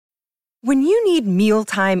When you need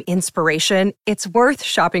mealtime inspiration, it's worth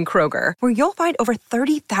shopping Kroger, where you'll find over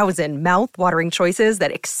 30,000 mouth-watering choices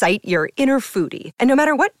that excite your inner foodie. And no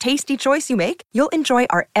matter what tasty choice you make, you'll enjoy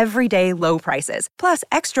our everyday low prices, plus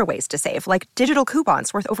extra ways to save, like digital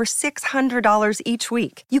coupons worth over $600 each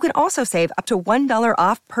week. You can also save up to $1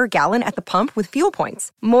 off per gallon at the pump with fuel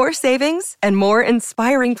points. More savings and more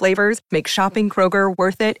inspiring flavors make shopping Kroger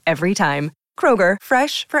worth it every time. Kroger,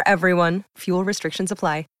 fresh for everyone. Fuel restrictions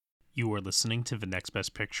apply. You are listening to the Next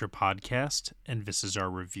Best Picture podcast, and this is our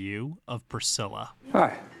review of Priscilla.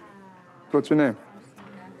 Hi. What's your name?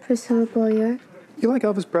 Priscilla Boyer. You like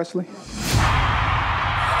Elvis Presley?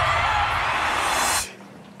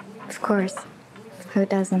 Of course. Who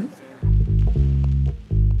doesn't?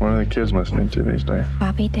 What are the kids listening to these days?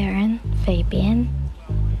 Bobby Darin, Fabian,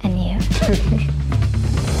 and you.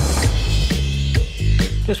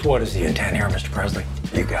 Just what is the intent here, Mr. Presley?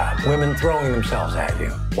 You got women throwing themselves at you.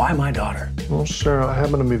 Why my daughter? Well, sir, I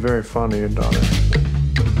happen to be very fond of your daughter.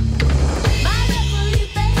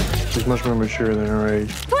 She's much more mature than her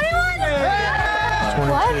age. 21!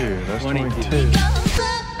 22. What? That's 22.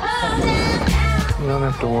 You don't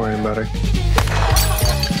have to worry about her.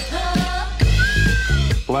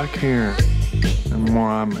 Black hair and more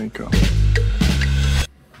eye makeup.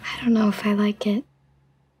 I don't know if I like it.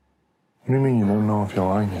 What do you mean you don't know if you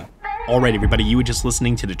like it? All right, everybody, you were just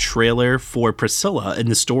listening to the trailer for Priscilla, and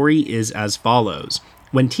the story is as follows.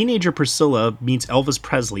 When teenager Priscilla meets Elvis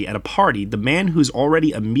Presley at a party, the man who's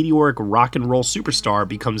already a meteoric rock and roll superstar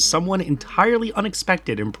becomes someone entirely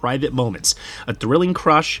unexpected in private moments, a thrilling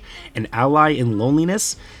crush, an ally in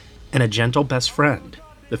loneliness, and a gentle best friend.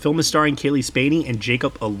 The film is starring Kaylee Spaney and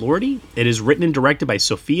Jacob Elordi. It is written and directed by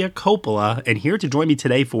Sofia Coppola, and here to join me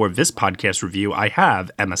today for this podcast review, I have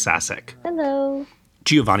Emma Sasek. Hello.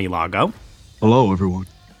 Giovanni Lago. Hello, everyone.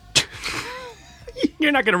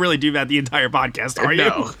 You're not going to really do that the entire podcast, are you?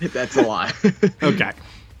 No, that's a lie. Okay.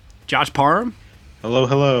 Josh Parham. Hello,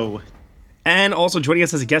 hello. And also joining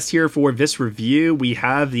us as a guest here for this review, we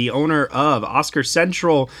have the owner of Oscar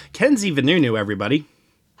Central, Kenzie Vanunu, everybody.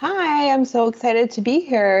 Hi, I'm so excited to be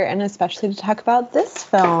here, and especially to talk about this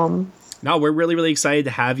film. No, we're really, really excited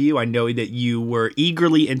to have you. I know that you were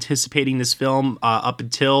eagerly anticipating this film up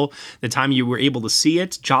until the time you were able to see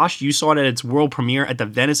it. Josh, you saw it at its world premiere at the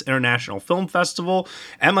Venice International Film Festival.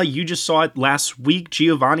 Emma, you just saw it last week.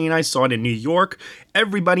 Giovanni and I saw it in New York.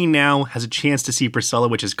 Everybody now has a chance to see Priscilla,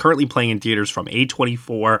 which is currently playing in theaters from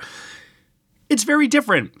A24. It's very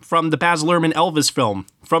different from the Baz Luhrmann Elvis film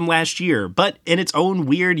from last year, but in its own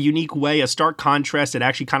weird, unique way, a stark contrast. It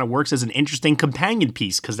actually kind of works as an interesting companion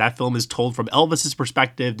piece because that film is told from Elvis's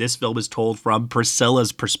perspective. This film is told from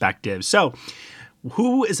Priscilla's perspective. So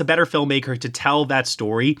who is a better filmmaker to tell that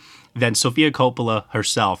story than Sofia Coppola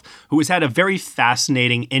herself, who has had a very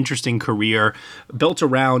fascinating, interesting career built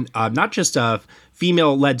around not just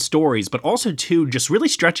female-led stories, but also, too, just really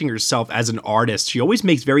stretching herself as an artist. She always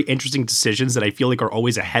makes very interesting decisions that I feel like are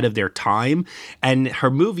always ahead of their time. And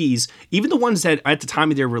her movies, even the ones that at the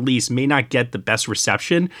time of their release may not get the best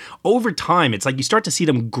reception, over time, it's like you start to see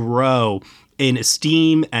them grow in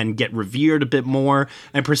esteem and get revered a bit more.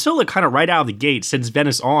 And Priscilla kind of right out of the gate, since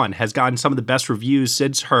Venice on, has gotten some of the best reviews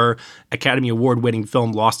since her Academy Award-winning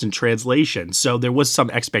film Lost in Translation. So there was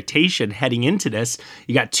some expectation heading into this.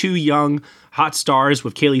 You got two young hot stars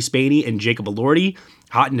with Kaylee Spaney and Jacob Elordi,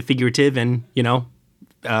 hot in the figurative and,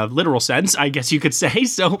 literal sense, I guess you could say.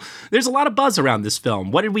 So there's a lot of buzz around this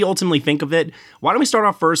film. What did we ultimately think of it? Why don't we start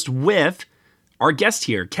off first with our guest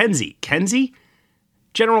here, Kenzie. Kenzie,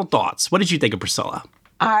 general thoughts. What did you think of Priscilla?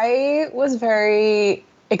 I was very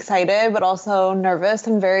excited, but also nervous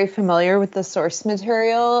and very familiar with the source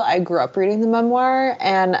material. I grew up reading the memoir,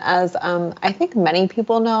 and as I think many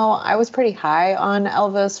people know, I was pretty high on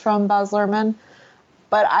Elvis from Baz Luhrmann,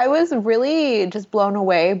 but I was really just blown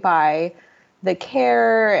away by the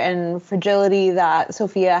care and fragility that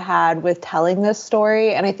Sofia had with telling this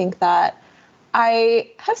story, and I think that I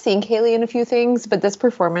have seen Kaylee in a few things, but this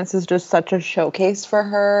performance is just such a showcase for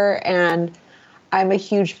her, and I'm a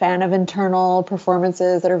huge fan of internal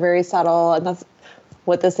performances that are very subtle, and that's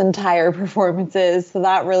what this entire performance is, so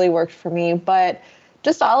that really worked for me. But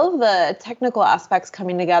just all of the technical aspects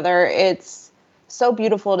coming together, it's so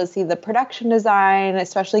beautiful to see the production design,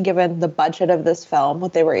 especially given the budget of this film,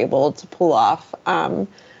 what they were able to pull off, and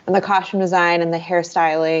the costume design and the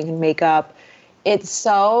hairstyling and makeup. It's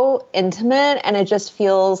so intimate, and it just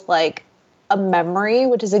feels like a memory,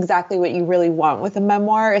 which is exactly what you really want with a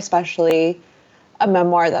memoir, especially a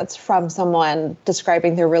memoir that's from someone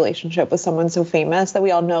describing their relationship with someone so famous that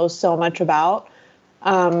we all know so much about.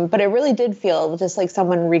 But it really did feel just like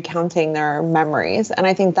someone recounting their memories. And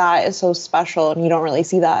I think that is so special. And you don't really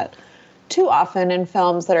see that too often in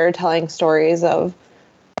films that are telling stories of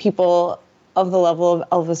people of the level of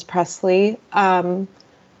Elvis Presley.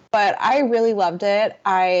 But I really loved it.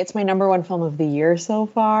 It's my number one film of the year so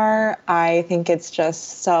far. I think it's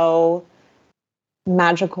just so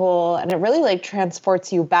magical, and it really like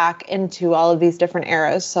transports you back into all of these different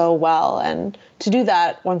eras so well. And to do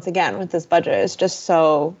that once again with this budget is just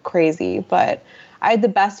so crazy. But I had the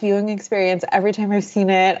best viewing experience every time I've seen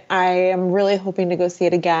it. I am really hoping to go see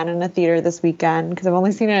it again in a theater this weekend because I've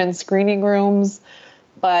only seen it in screening rooms.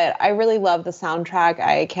 But I really love the soundtrack.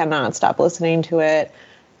 I cannot stop listening to it.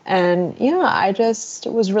 And yeah, I just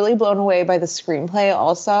was really blown away by the screenplay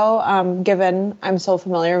also. Given I'm so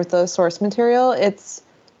familiar with the source material, it's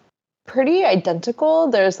pretty identical.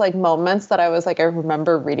 There's like moments that I was like, I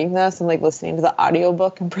remember reading this and like listening to the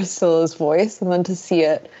audiobook in Priscilla's voice, and then to see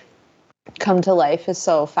it come to life is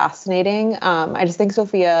so fascinating. I just think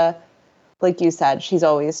Sophia, like you said, she's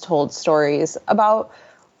always told stories about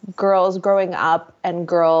girls growing up and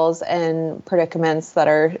girls in predicaments that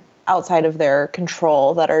are outside of their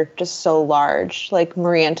control that are just so large, like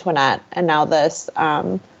Marie Antoinette, and now this.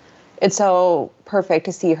 It's so perfect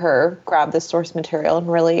to see her grab this source material and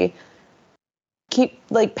really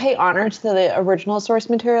pay honor to the original source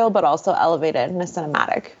material, but also elevate it in a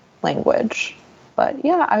cinematic language. But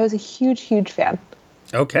yeah, I was a huge, huge fan.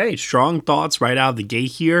 Okay, strong thoughts right out of the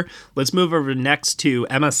gate here. Let's move over next to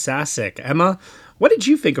Emma Sasick. Emma, what did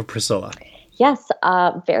you think of Priscilla? Yes,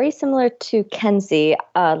 very similar to Kenzie.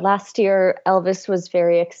 Last year, Elvis was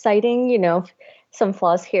very exciting, some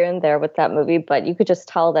flaws here and there with that movie, but you could just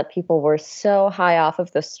tell that people were so high off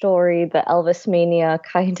of the story. The Elvis mania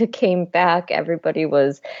kind of came back. Everybody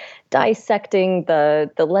was dissecting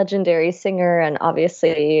the legendary singer, and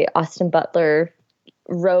obviously Austin Butler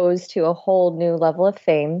rose to a whole new level of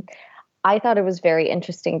fame. I thought it was very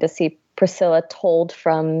interesting to see Priscilla told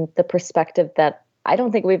from the perspective that I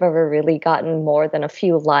don't think we've ever really gotten more than a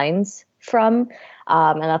few lines from,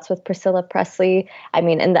 and that's with Priscilla Presley. I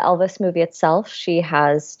mean, in the Elvis movie itself, she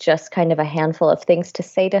has just kind of a handful of things to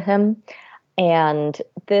say to him. And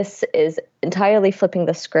this is entirely flipping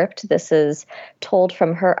the script. This is told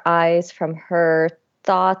from her eyes, from her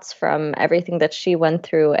thoughts, from everything that she went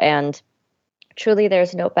through. And truly,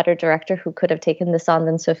 there's no better director who could have taken this on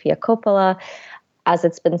than Sofia Coppola. As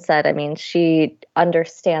it's been said, I mean, she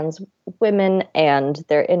understands women and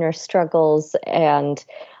their inner struggles. And,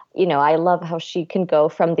 I love how she can go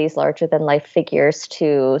from these larger than life figures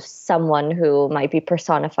to someone who might be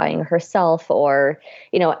personifying herself or,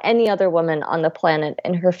 any other woman on the planet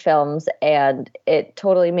in her films. And it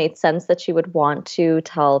totally made sense that she would want to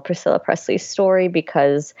tell Priscilla Presley's story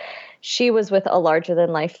because she was with a larger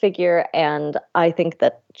than life figure. And I think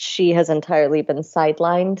that she has entirely been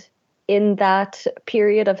sidelined in that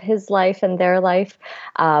period of his life and their life.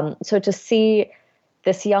 So to see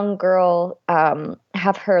this young girl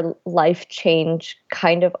have her life change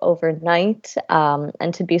kind of overnight,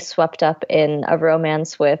 and to be swept up in a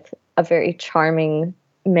romance with a very charming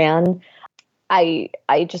man, I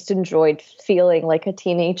just enjoyed feeling like a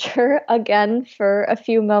teenager again for a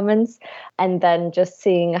few moments, and then just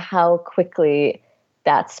seeing how quickly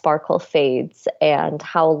that sparkle fades and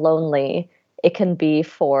how lonely it can be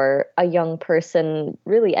for a young person,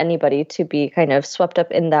 really anybody, to be kind of swept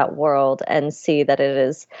up in that world and see that it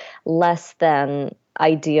is less than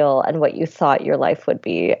ideal and what you thought your life would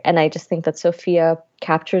be. And I just think that Sophia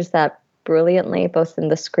captures that brilliantly, both in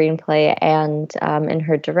the screenplay and in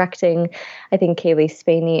her directing. I think Kaylee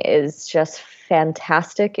Spaney is just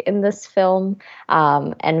fantastic in this film,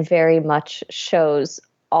 and very much shows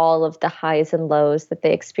all of the highs and lows that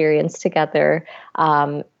they experience together.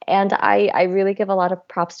 And I really give a lot of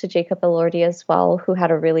props to Jacob Elordi as well, who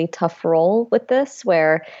had a really tough role with this,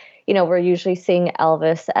 where, we're usually seeing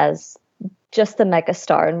Elvis as just the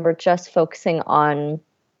megastar and we're just focusing on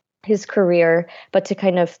his career, but to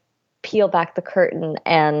kind of peel back the curtain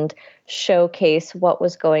and showcase what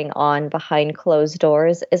was going on behind closed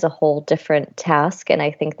doors is a whole different task. And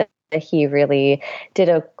I think that he really did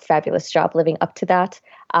a fabulous job living up to that.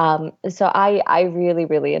 So I really,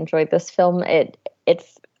 really enjoyed this film.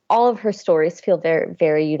 It's all of her stories feel very,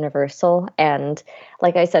 very universal. And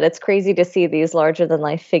like I said, it's crazy to see these larger than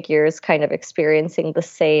life figures kind of experiencing the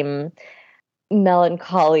same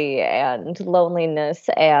melancholy and loneliness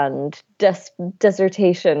and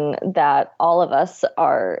desertation that all of us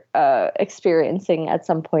are experiencing at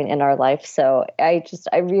some point in our life. So I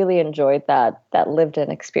really enjoyed that lived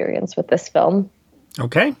in experience with this film.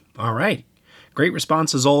 Okay. All right. Great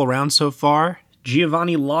responses all around so far.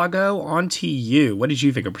 Giovanni Lago, on to you. What did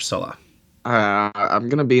you think of Priscilla? I'm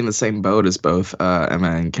gonna be in the same boat as both Emma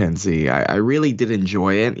and Kenzie. I really did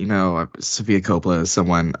enjoy it. Sofia Coppola is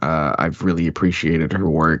someone I've really appreciated her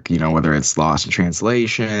work. Whether it's Lost in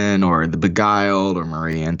Translation or The Beguiled or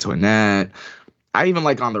Marie Antoinette. I even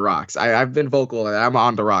like On the Rocks. I've been vocal that I'm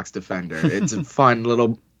On the Rocks defender. It's a fun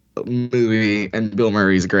little movie, and Bill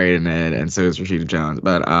Murray's great in it, and so is Rashida Jones.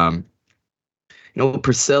 But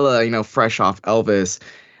Priscilla, fresh off Elvis,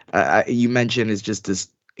 you mentioned is just this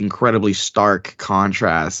incredibly stark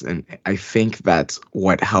contrast, and I think that's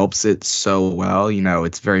what helps it so well.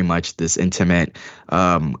 It's very much this intimate,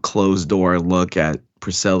 closed door look at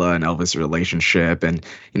Priscilla and Elvis' relationship, and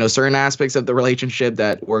certain aspects of the relationship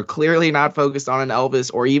that were clearly not focused on in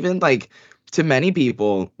Elvis, or even like to many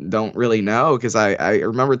people don't really know, because I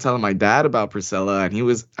remember telling my dad about Priscilla, and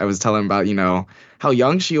I was telling him about how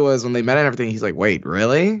young she was when they met and everything. He's like, wait,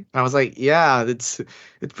 really? And I was like, yeah, it's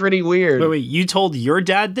pretty weird. Wait, you told your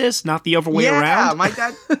dad this, not the other way around? Yeah, my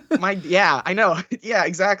dad, yeah, I know. Yeah,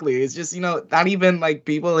 exactly. It's just, not even like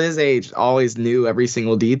people his age always knew every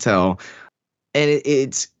single detail. And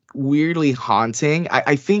it's weirdly haunting.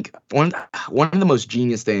 I think one of the most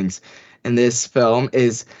genius things in this film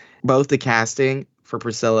is both the casting for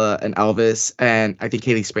Priscilla and Elvis, and I think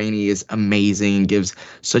Kaylee Spaney is amazing, gives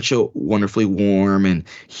such a wonderfully warm and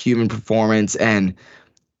human performance, and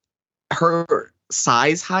her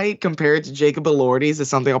size height compared to Jacob Elordi's is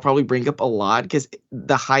something I'll probably bring up a lot, because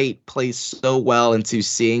the height plays so well into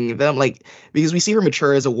seeing them, because we see her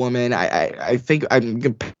mature as a woman. I think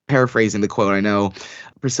I'm paraphrasing the quote. I know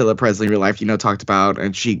Priscilla Presley in real life, talked about,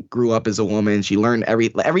 and she grew up as a woman. She learned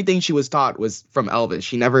everything she was taught was from Elvis.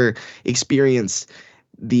 She never experienced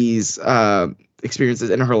these experiences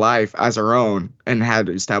in her life as her own, and had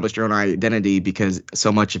established her own identity, because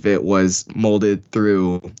so much of it was molded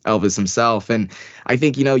through Elvis himself. And I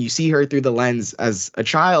think, you see her through the lens as a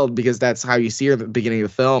child, because that's how you see her at the beginning of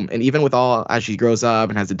the film. And even as she grows up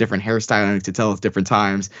and has a different hairstyling to tell at different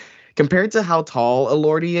times, compared to how tall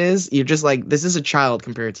Elordi is, you're just like, this is a child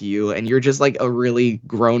compared to you, and you're just like a really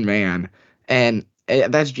grown man. And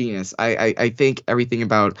that's genius. I think everything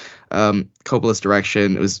about Coppola's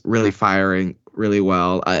direction was really firing really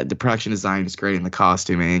well. The production design is great, and the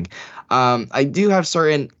costuming. I do have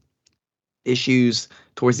certain issues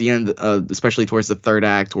towards the end, especially towards the third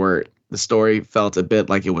act, where the story felt a bit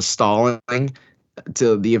like it was stalling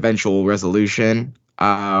to the eventual resolution.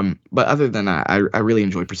 But other than that, I really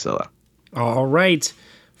enjoyed Priscilla. All right.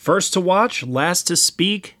 First to watch, last to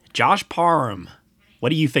speak, Josh Parham. What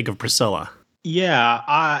do you think of Priscilla?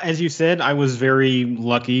 Yeah, as you said, I was very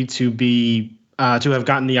lucky to have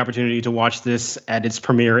gotten the opportunity to watch this at its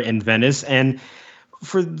premiere in Venice. And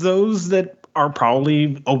for those that are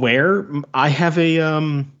probably aware, I have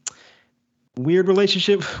a weird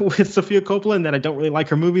relationship with Sofia Coppola, and that I don't really like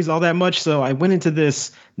her movies all that much. So I went into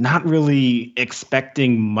this not really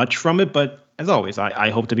expecting much from it, but as always,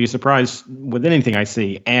 I hope to be surprised with anything I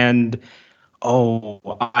see. And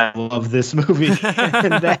I love this movie.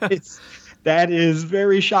 And that is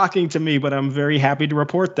very shocking to me, but I'm very happy to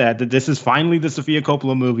report that this is finally the Sofia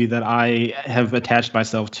Coppola movie that I have attached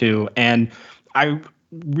myself to. And I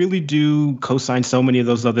really do co-sign so many of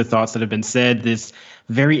those other thoughts that have been said. This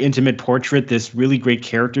very intimate portrait, this really great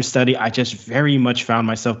character study, I just very much found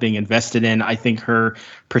myself being invested in. I think her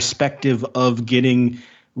perspective of getting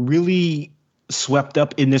really swept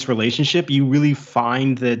up in this relationship, you really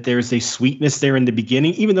find that there's a sweetness there in the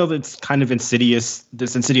beginning, even though it's kind of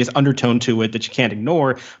this insidious undertone to it that you can't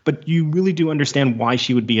ignore, but you really do understand why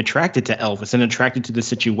she would be attracted to Elvis and attracted to the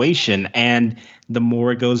situation. And the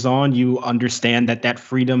more it goes on, you understand that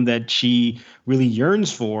freedom that she really yearns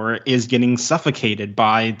for is getting suffocated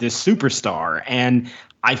by this superstar. And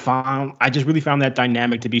I just really found that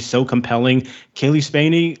dynamic to be so compelling. Kaylee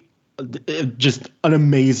Spaney, just an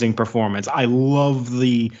amazing performance. I love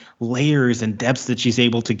the layers and depths that she's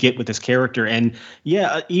able to get with this character. And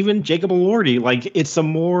yeah, even Jacob Elordi, it's a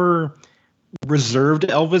more reserved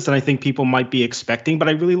Elvis than I think people might be expecting, but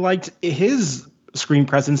I really liked his screen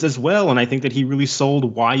presence as well. And I think that he really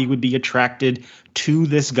sold why you would be attracted to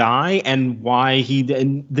this guy, and why he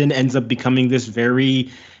then ends up becoming this very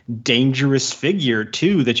dangerous figure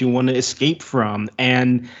too, that you want to escape from.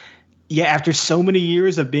 And yeah, after so many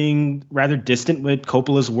years of being rather distant with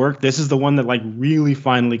Coppola's work, this is the one that really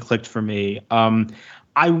finally clicked for me.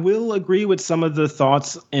 I will agree with some of the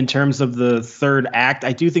thoughts in terms of the third act.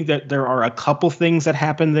 I do think that there are a couple things that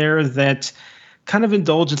happen there that kind of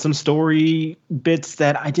indulge in some story bits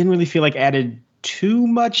that I didn't really feel like added too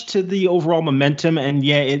much to the overall momentum. And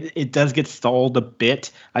yeah, it does get stalled a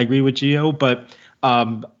bit. I agree with Gio, but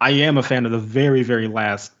I am a fan of the very, very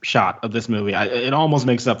last shot of this movie. It almost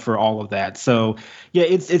makes up for all of that. So yeah,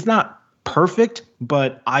 it's not perfect,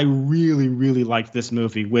 but I really, really like this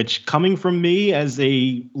movie, which, coming from me as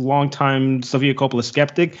a longtime Sofia Coppola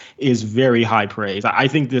skeptic, is very high praise. I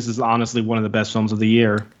think this is honestly one of the best films of the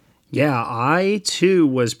year. Yeah, I too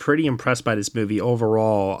was pretty impressed by this movie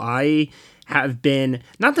overall. I have been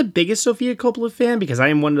not the biggest Sofia Coppola fan, because I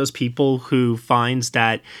am one of those people who finds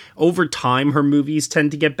that over time her movies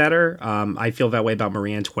tend to get better. I feel that way about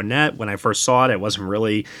Marie Antoinette. When I first saw it, I wasn't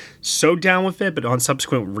really so down with it, but on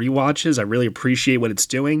subsequent rewatches, I really appreciate what it's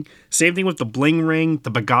doing. Same thing with The Bling Ring,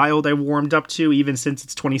 The Beguiled I warmed up to, even since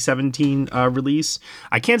its 2017 release.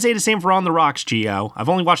 I can't say the same for On the Rocks, Gio. I've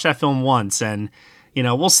only watched that film once, and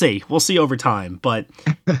we'll see. We'll see over time, but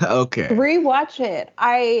okay. Rewatch it.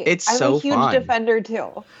 I'm so a huge fun. defender too.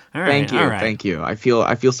 All right, Thank you. I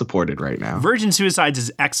feel supported right now. Virgin Suicides is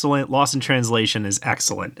excellent. Lost in Translation is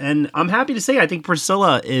excellent. And I'm happy to say I think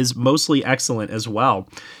Priscilla is mostly excellent as well.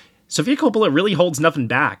 Sofia Coppola really holds nothing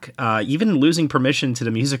back, even losing permission to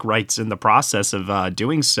the music rights in the process of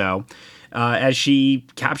doing so, as she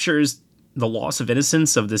captures the loss of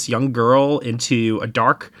innocence of this young girl into a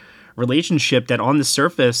dark relationship that on the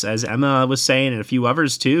surface, as Emma was saying and a few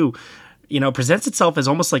others too, presents itself as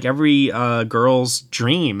almost like every girl's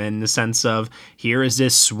dream, in the sense of, here is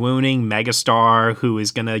this swooning megastar who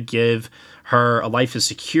is going to give her a life of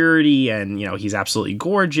security, and he's absolutely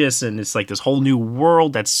gorgeous, and it's like this whole new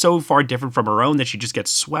world that's so far different from her own that she just gets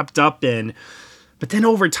swept up in. But then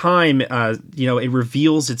over time, it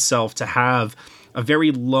reveals itself to have a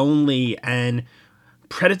very lonely and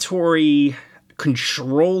predatory,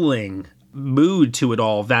 controlling mood to it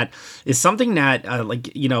all that is something that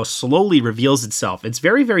slowly reveals itself. It's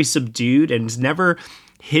very, very subdued, and it's never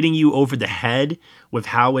hitting you over the head with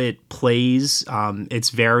how it plays its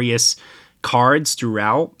various cards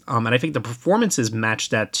throughout, and I think the performances match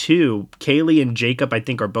that too. Kaylee and Jacob, I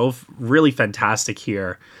think, are both really fantastic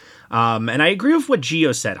here. And I agree with what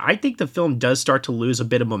Gio said. I think the film does start to lose a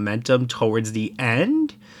bit of momentum towards the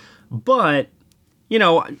end, but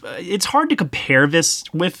it's hard to compare this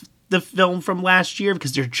with the film from last year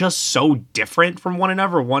because they're just so different from one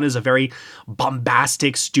another. One is a very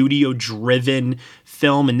bombastic, studio-driven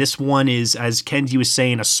film, and this one is, as Kenji was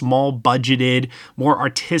saying, a small-budgeted, more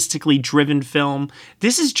artistically driven film.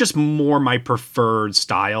 This is just more my preferred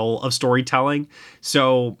style of storytelling.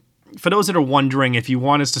 So for those that are wondering, if you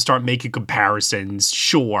want us to start making comparisons,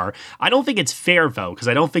 sure. I don't think it's fair, though, because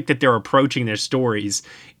I don't think that they're approaching their stories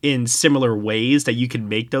in similar ways that you can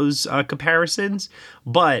make those comparisons.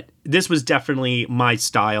 But this was definitely my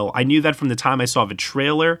style. I knew that from the time I saw the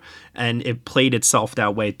trailer, and it played itself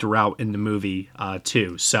that way throughout in the movie,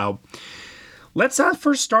 too. So let's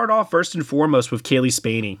first and foremost with Kaylee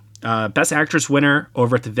Spaney, Best Actress winner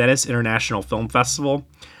over at the Venice International Film Festival.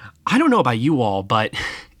 I don't know about you all, but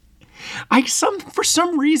for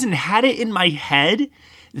some reason had it in my head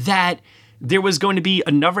that there was going to be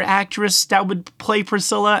another actress that would play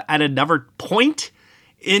Priscilla at another point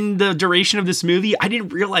in the duration of this movie. I didn't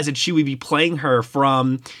realize that she would be playing her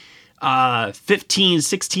from 15,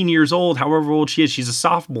 16 years old, however old she is. She's a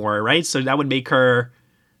sophomore, right? So that would make her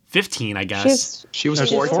 15, I guess. She was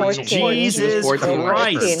 14. Jesus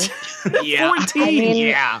Christ. Yeah. 14.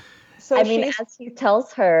 Yeah. So as he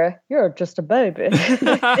tells her, "You're just a baby."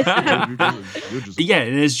 Yeah,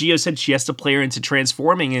 and as Gio said, she has to play her into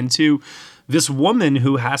transforming into this woman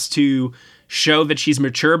who has to show that she's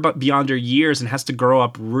mature but beyond her years and has to grow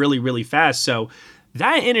up really, really fast. So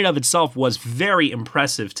that in and of itself was very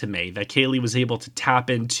impressive to me, that Kaylee was able to tap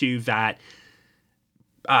into that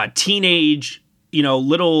teenage,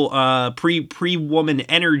 little pre-woman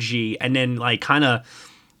energy, and then kind of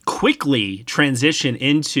quickly transition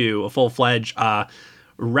into a full-fledged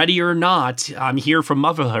ready or not, I'm here for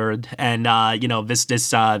motherhood, and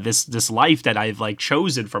this life that I've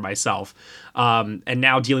chosen for myself, and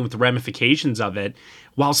now dealing with the ramifications of it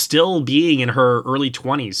while still being in her early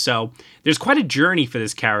 20s. So there's quite a journey for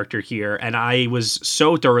this character here, and I was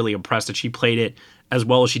so thoroughly impressed that she played it as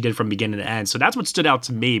well as she did from beginning to end. So that's what stood out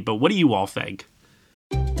to me. But what do you all think?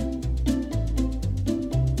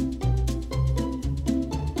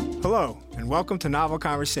 Hello, and welcome to Novel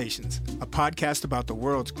Conversations, a podcast about the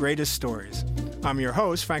world's greatest stories. I'm your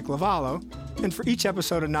host, Frank Lavallo, and for each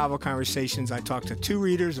episode of Novel Conversations, I talk to two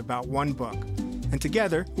readers about one book. And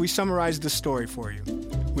together, we summarize the story for you.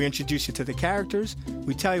 We introduce you to the characters,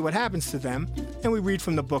 we tell you what happens to them, and we read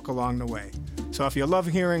from the book along the way. So if you love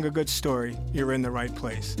hearing a good story, you're in the right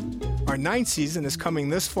place. Our 9th season is coming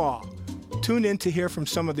this fall. Tune in to hear from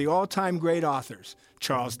some of the all-time great authors,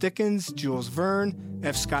 Charles Dickens, Jules Verne,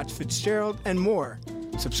 F. Scott Fitzgerald, and more.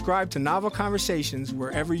 Subscribe to Novel Conversations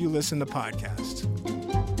wherever you listen to podcasts.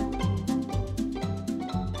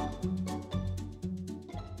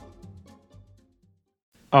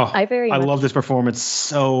 Oh, I love this performance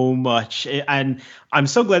so much. And I'm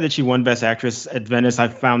so glad that she won Best Actress at Venice. I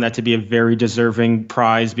found that to be a very deserving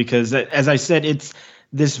prize because, as I said, it's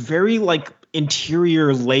this very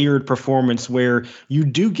interior layered performance where you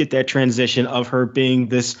do get that transition of her being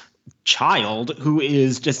this child who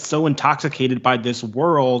is just so intoxicated by this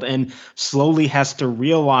world and slowly has to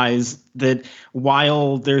realize that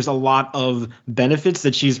while there's a lot of benefits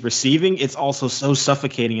that she's receiving, it's also so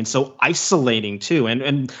suffocating and so isolating too.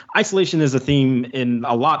 And isolation is a theme in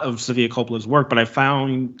a lot of Sofia Coppola's work, but I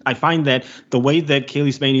find that the way that Kaylee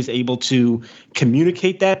Spaney is able to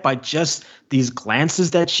communicate that by just these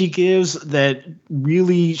glances that she gives that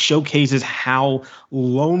really showcases how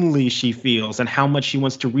lonely she feels and how much she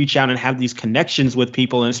wants to reach out and have these connections with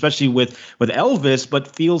people, and especially with Elvis,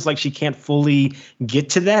 but feels like she can't fully get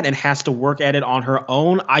to that and has to work at it on her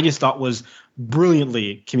own. I just thought was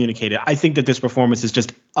brilliantly communicated. I think that this performance is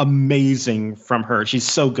just amazing from her. She's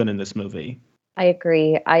so good in this movie. I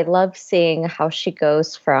agree. I love seeing how she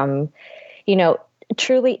goes from,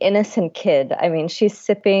 truly innocent kid. I mean, she's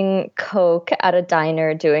sipping Coke at a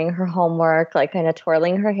diner, doing her homework, kind of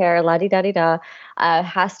twirling her hair, la-di-da-di-da,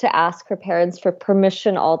 has to ask her parents for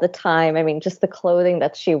permission all the time. I mean, just the clothing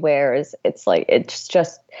that she wears, it's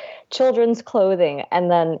just children's clothing. And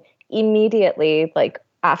then immediately,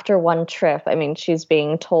 after one trip, I mean, she's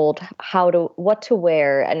being told what to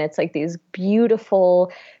wear. And it's these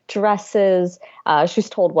beautiful dresses. She's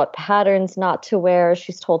told what patterns not to wear.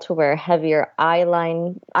 She's told to wear heavier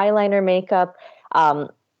eyeliner makeup.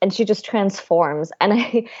 And she just transforms. And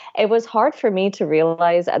it was hard for me to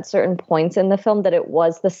realize at certain points in the film that it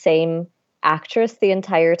was the same actress the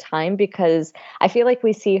entire time, because I feel like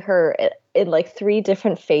we see her in 3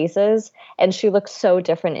 different phases and she looks so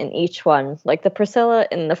different in each one. The Priscilla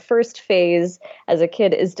in the first phase as a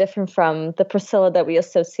kid is different from the Priscilla that we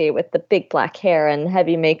associate with the big black hair and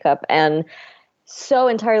heavy makeup, and so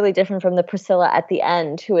entirely different from the Priscilla at the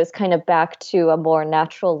end, who is kind of back to a more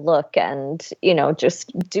natural look and,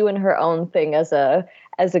 just doing her own thing as a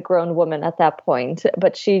grown woman at that point.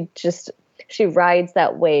 But she rides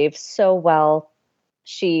that wave so well.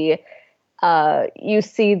 You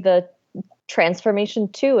see the transformation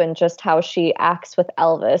too, and just how she acts with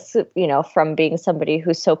Elvis, from being somebody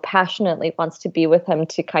who so passionately wants to be with him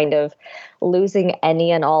to kind of losing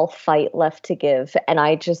any and all fight left to give. And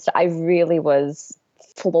I really was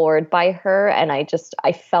floored by her. And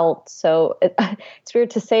I felt so, it's weird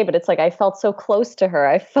to say, but it's I felt so close to her.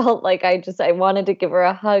 I felt like I wanted to give her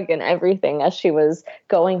a hug and everything as she was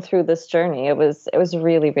going through this journey. It was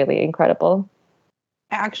really, really incredible.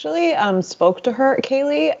 I actually spoke to her,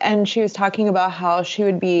 Kaylee, and she was talking about how she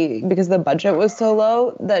would be, because the budget was so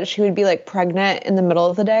low, that she would be pregnant in the middle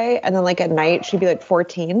of the day, and then at night she'd be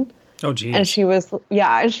 14. Oh, geez. And she was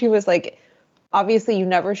obviously you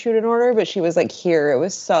never shoot in order, but she was here. It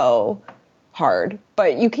was so hard,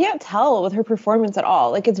 but you can't tell with her performance at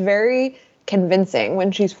all. It's very convincing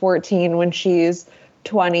when she's 14, when she's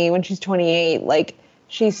 20, when she's 28.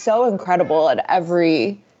 She's so incredible at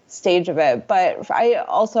every stage of it. But I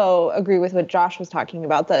also agree with what Josh was talking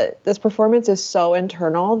about, that this performance is so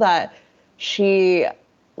internal that she,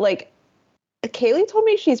 Kaylee told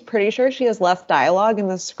me she's pretty sure she has less dialogue in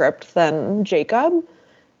the script than Jacob.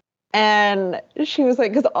 And she was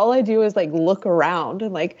because all I do is look around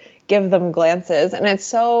and give them glances. And it's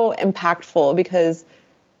so impactful because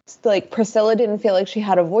Priscilla didn't feel like she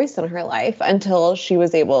had a voice in her life until she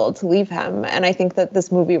was able to leave him. And I think that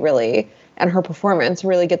this movie really, and her performance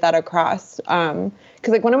really get that across.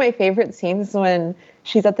 Because one of my favorite scenes is when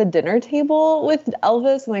she's at the dinner table with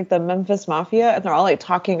Elvis and the Memphis Mafia, and they're all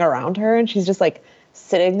talking around her, and she's just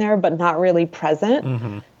sitting there but not really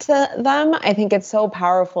present to them. I think it's so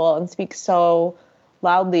powerful and speaks so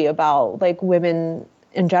loudly about women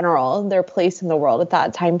in general, their place in the world at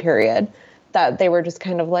that time period, that they were just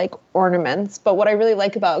kind of ornaments. But what I really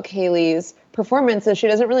like about Kaylee's performance is she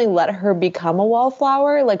doesn't really let her become a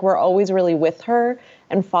wallflower. We're always really with her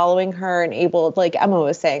and following her and able, Emma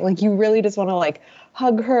was saying, you really just want to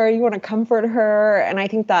hug her, you want to comfort her. And I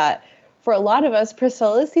think that for a lot of us,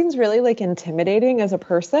 Priscilla seems really intimidating as a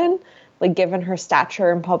person, given her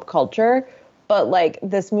stature in pop culture. But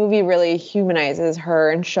this movie really humanizes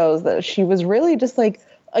her and shows that she was really just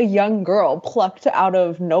a young girl plucked out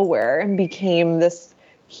of nowhere and became this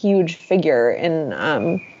huge figure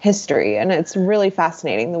in history. And it's really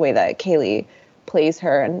fascinating the way that Kaylee plays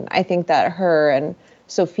her, and I think that her and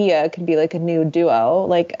Sophia could be like a new duo.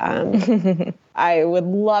 Like, I would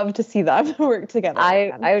love to see them work together.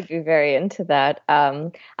 I would be very into that.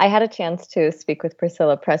 I had a chance to speak with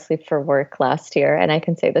Priscilla Presley for work last year, and I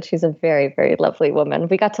can say that she's a very, very lovely woman.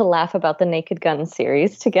 We got to laugh about the Naked Gun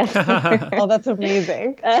series together. Oh, that's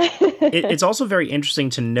amazing. It's also very interesting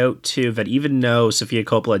to note, too, that even though Sofia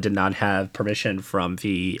Coppola did not have permission from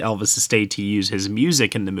the Elvis estate to use his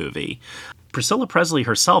music in the movie, Priscilla Presley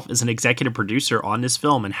herself is an executive producer on this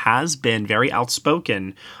film and has been very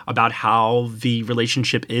outspoken about how the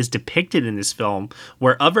relationship is depicted in this film,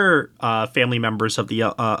 where other family members of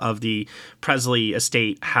the Presley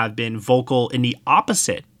estate have been vocal in the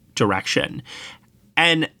opposite direction.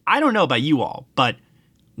 And I don't know about you all, but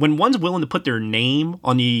when one's willing to put their name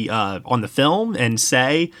on the film and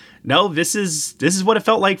say, no, this is what it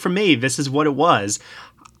felt like for me, this is what it was,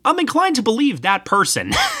 I'm inclined to believe that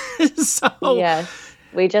person. So, yes.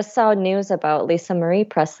 We just saw news about Lisa Marie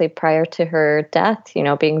Presley prior to her death,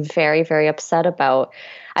 being very, very upset about,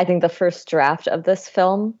 I think, the first draft of this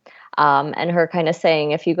film. And her kind of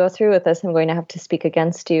saying, if you go through with this, I'm going to have to speak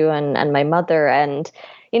against you and my mother. And,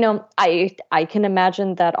 I can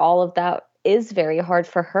imagine that all of that is very hard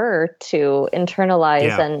for her to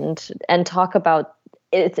internalize and talk about.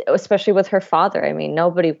 It's, especially with her father. I mean,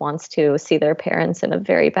 nobody wants to see their parents in a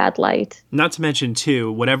very bad light. Not to mention,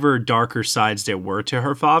 too, whatever darker sides there were to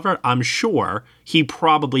her father, I'm sure he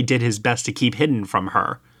probably did his best to keep hidden from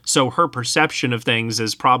her. So her perception of things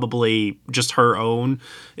is probably just her own,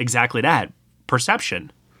 exactly that,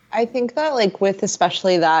 perception. I think that, like, with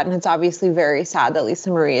especially that, and it's obviously very sad that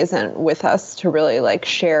Lisa Marie isn't with us to really, like,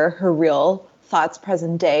 share her real thoughts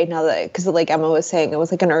present day now that, because like Emma was saying, it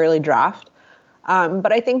was like an early draft.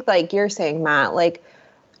 But I think, like you're saying, Matt, like,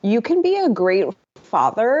 you can be a great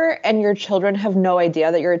father and your children have no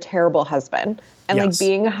idea that you're a terrible husband. And like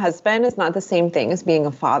being a husband is not the same thing as being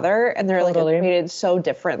a father. And they're like treated so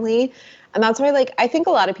differently. And that's why, like, I think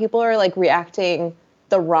a lot of people are like reacting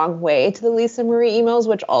the wrong way to the Lisa Marie emails,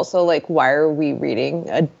 which also, like, why are we reading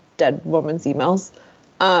a dead woman's emails?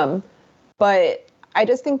 But I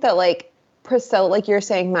just think that, like, Priscilla, like you're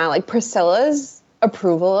saying, Matt, like, Priscilla's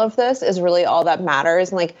approval of this is really all that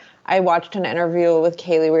matters. And like, I watched an interview with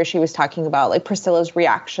Kaylee where she was talking about like Priscilla's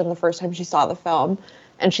reaction the first time she saw the film.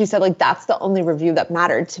 And she said, like, that's the only review that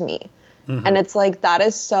mattered to me. Mm-hmm. And it's like, that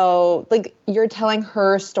is so, like, you're telling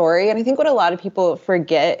her story. And I think what a lot of people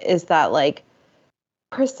forget is that, like,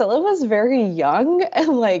 Priscilla was very young. And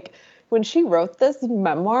like, when she wrote this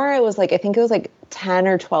memoir, it was like, I think it was like 10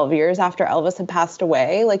 or 12 years after Elvis had passed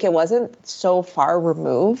away. Like, it wasn't so far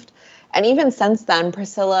removed. And even since then,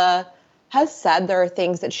 Priscilla has said there are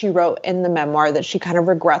things that she wrote in the memoir that she kind of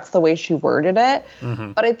regrets the way she worded it.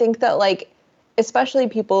 Mm-hmm. But I think that, like, especially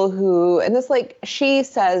people who, and this, like, she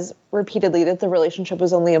says repeatedly that the relationship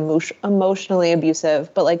was only emotionally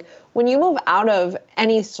abusive. But, like, when you move out of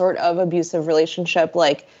any sort of abusive relationship,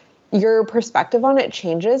 like, your perspective on it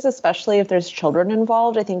changes, especially if there's children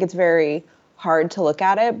involved. I think it's very hard to look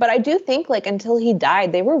at it. But I do think, like, until he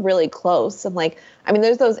died, they were really close. And, like, I mean,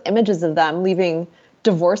 there's those images of them leaving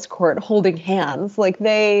divorce court holding hands. Like,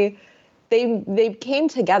 they came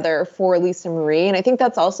together for Lisa Marie. And I think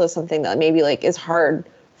that's also something that maybe, like, was hard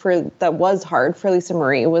for Lisa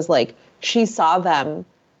Marie, was, like, she saw them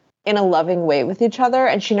in a loving way with each other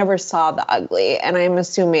and she never saw the ugly. And I'm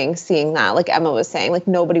assuming, seeing that, like Emma was saying, like,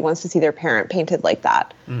 nobody wants to see their parent painted like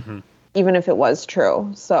that, even if it was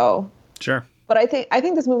true. So sure. But I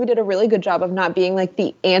think this movie did a really good job of not being like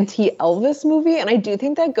the anti-Elvis movie. And I do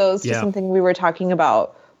think that goes to something we were talking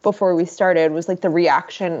about before we started, was like the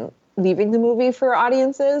reaction leaving the movie for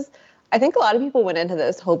audiences. I think a lot of people went into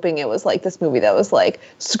this hoping it was like this movie that was like,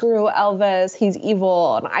 screw Elvis, he's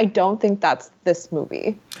evil. And I don't think that's this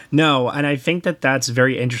movie. No, and I think that that's a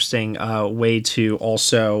very interesting way to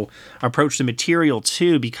also approach the material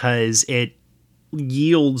too, because it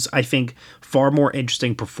yields, I think, far more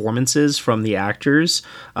interesting performances from the actors.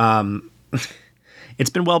 It's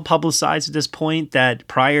been well publicized at this point that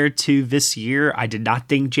prior to this year, I did not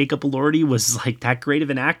think Jacob Elordi was like that great of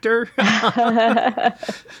an actor.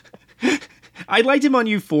 I liked him on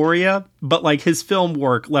Euphoria, but like his film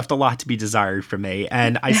work left a lot to be desired for me.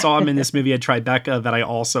 And I saw him in this movie at Tribeca that I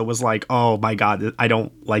also was like, oh my God, I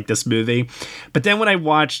don't like this movie. But then when I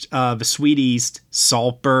watched The Sweet East,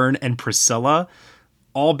 Saltburn, and Priscilla,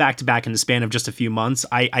 all back to back in the span of just a few months.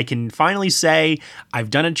 I can finally say I've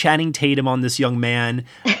done a Channing Tatum on this young man.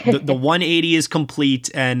 The 180 is complete,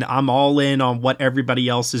 and I'm all in on what everybody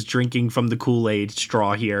else is drinking from the Kool-Aid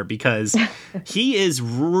straw here, because he is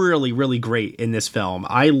really, really great in this film.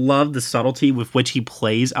 I love the subtlety with which he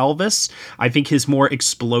plays Elvis. I think his more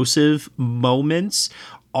explosive moments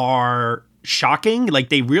are shocking. Like,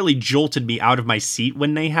 they really jolted me out of my seat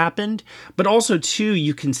when they happened. But also, too,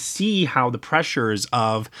 you can see how the pressures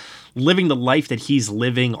of living the life that he's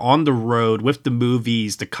living on the road with the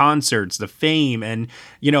movies, the concerts, the fame, and,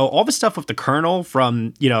 you know, all the stuff with the Colonel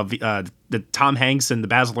from, you know, the Tom Hanks and the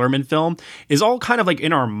Baz Luhrmann film is all kind of like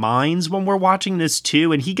in our minds when we're watching this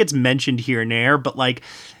too. And he gets mentioned here and there, but like,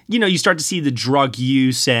 you know, you start to see the drug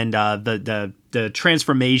use and the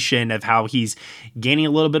transformation of how he's gaining a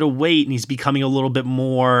little bit of weight and he's becoming a little bit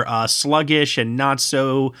more sluggish and not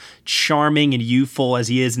so charming and youthful as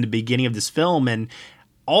he is in the beginning of this film. And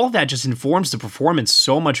all of that just informs the performance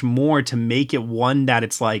so much more to make it one that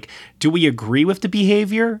it's like, do we agree with the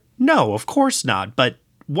behavior? No, of course not. But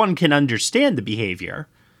one can understand the behavior.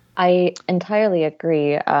 I entirely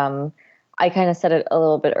agree. I kind of said it a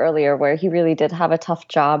little bit earlier, where he really did have a tough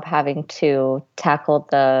job having to tackle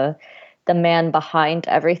the man behind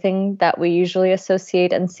everything that we usually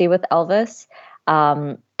associate and see with Elvis.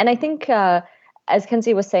 And I think, as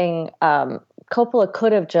Kenzie was saying, Coppola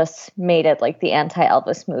could have just made it like the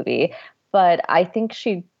anti-Elvis movie, but I think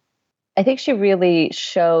she really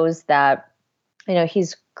shows that, you know,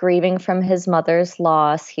 he's grieving from his mother's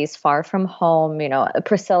loss. He's far from home. You know,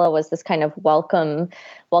 Priscilla was this kind of welcome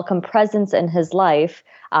presence in his life.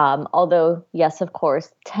 Although, yes, of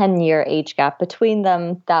course, 10-year age gap between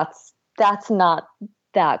them. That's not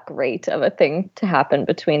that great of a thing to happen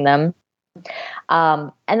between them.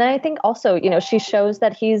 And then I think also, you know, she shows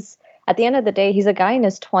that he's, at the end of the day, he's a guy in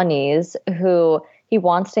his 20s who he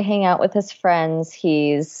wants to hang out with his friends.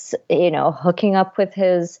 He's, you know, hooking up with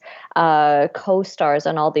his co-stars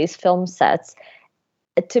on all these film sets.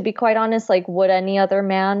 To be quite honest, like, would any other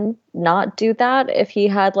man not do that if he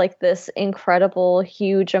had like this incredible,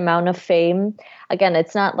 huge amount of fame? Again,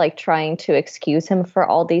 it's not like trying to excuse him for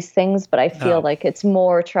all these things, but I feel like it's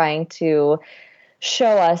more trying to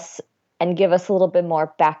show us and give us a little bit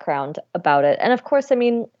more background about it. And of course, I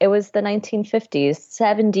mean, it was the 1950s,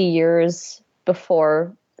 70 years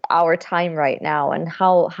before our time right now, and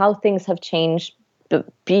how things have changed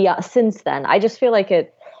since then. I just feel like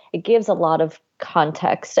it gives a lot of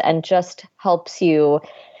context and just helps you,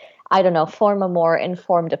 I don't know, form a more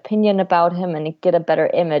informed opinion about him and get a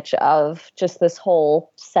better image of just this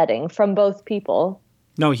whole setting from both people.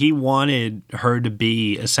 No, he wanted her to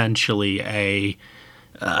be essentially a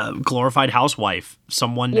glorified housewife,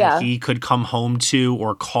 someone that he could come home to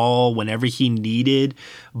or call whenever he needed,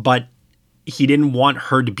 but he didn't want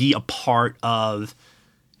her to be a part of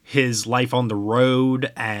his life on the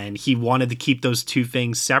road, and he wanted to keep those two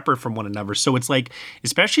things separate from one another. So it's like,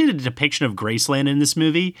 especially the depiction of Graceland in this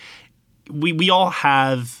movie, we all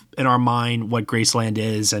have in our mind what Graceland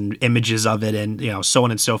is and images of it and, you know, so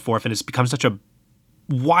on and so forth, and it's become such a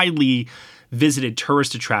widely visited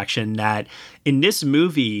tourist attraction that in this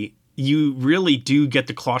movie you really do get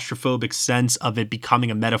the claustrophobic sense of it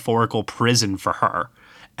becoming a metaphorical prison for her.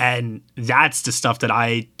 And that's the stuff that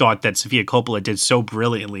I thought that Sofia Coppola did so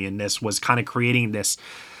brilliantly in this, was kind of creating this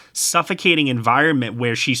suffocating environment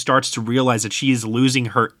where she starts to realize that she is losing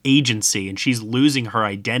her agency and she's losing her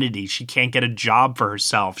identity. She can't get a job for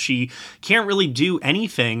herself. She can't really do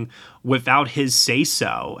anything without his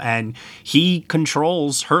say-so. And he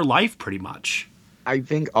controls her life pretty much. I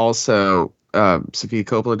think also Sofia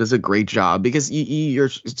Coppola does a great job, because you're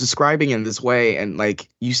describing in this way, and like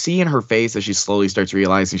you see in her face as she slowly starts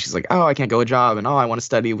realizing, she's like, oh, I can't go a job, and oh, I want to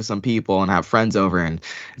study with some people and have friends over, and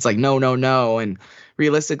it's like, no. And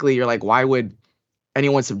realistically, you're like, why would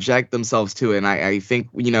anyone subject themselves to it? And I think,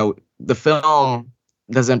 you know, the film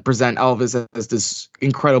doesn't present Elvis as this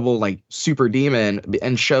incredible, like, super demon,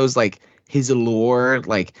 and shows like his allure,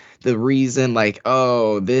 like the reason, like,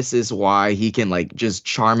 oh, this is why he can like just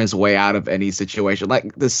charm his way out of any situation.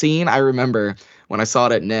 Like the scene I remember when I saw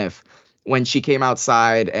it at NIF, when she came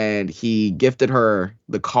outside and he gifted her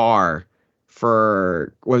the car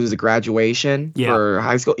for, what was it, graduation for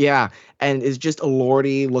high school? Yeah. And it's just a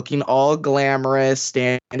lordy looking all glamorous,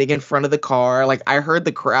 standing in front of the car. Like, I heard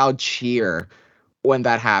the crowd cheer when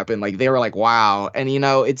that happened. Like, they were like, wow. And, you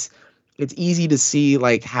know, it's easy to see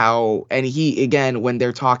like how, and he, again, when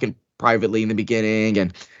they're talking privately in the beginning,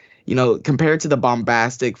 and, you know, compared to the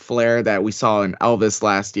bombastic flair that we saw in Elvis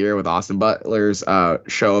last year with Austin Butler's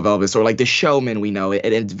show of Elvis, or like The Showman, we know it,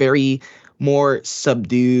 it's very more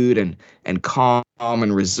subdued and calm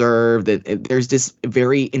and reserved. There's this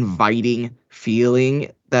very inviting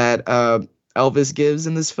feeling that Elvis gives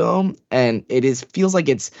in this film, and feels like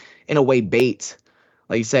it's in a way bait,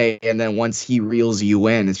 like you say. And then once he reels you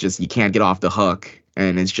in, it's just you can't get off the hook,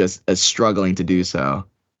 and it's just struggling to do so.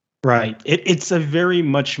 Right. It's a very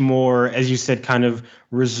much more, as you said, kind of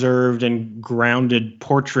reserved and grounded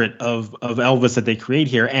portrait of Elvis that they create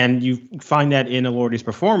here. And you find that in Elordi's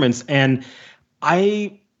performance. And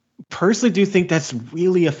I personally do think that's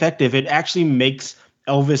really effective. It actually makes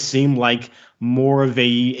Elvis seem like more of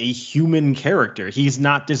a human character. He's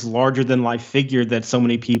not this larger than life figure that so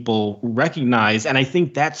many people recognize. And I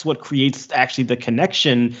think that's what creates actually the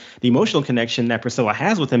connection, the emotional connection that Priscilla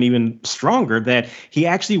has with him even stronger, that he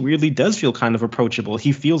actually really does feel kind of approachable.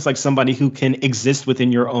 He feels like somebody who can exist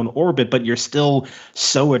within your own orbit, but you're still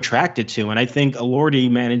so attracted to. And I think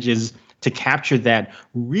Elordi manages to capture that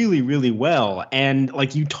really, really well. And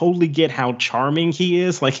like, you totally get how charming he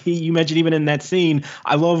is. Like you mentioned, even in that scene,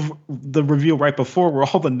 I love the reveal right before where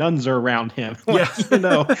all the nuns are around him. Like,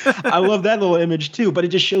 Yeah. I love that little image too, but it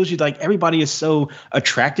just shows you like everybody is so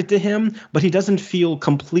attracted to him, but he doesn't feel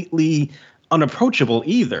completely unapproachable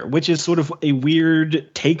either, which is sort of a weird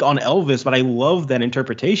take on Elvis, but I love that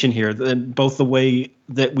interpretation here, both the way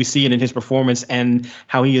that we see it in his performance and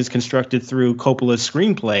how he is constructed through Coppola's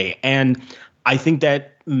screenplay. And I think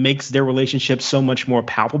that makes their relationship so much more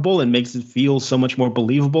palpable and makes it feel so much more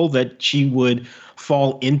believable that she would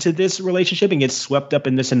fall into this relationship and get swept up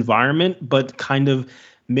in this environment, but kind of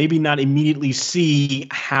maybe not immediately see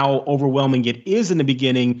how overwhelming it is in the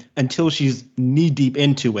beginning until she's knee deep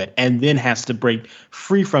into it and then has to break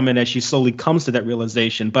free from it as she slowly comes to that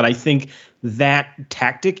realization. But I think that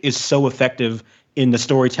tactic is so effective in the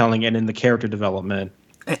storytelling and in the character development.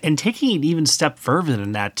 And taking it even a step further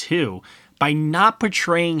than that too, by not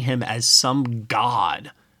portraying him as some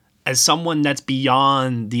god, as someone that's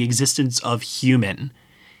beyond the existence of human,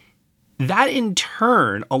 that in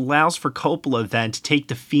turn allows for Coppola then to take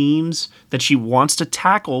the themes that she wants to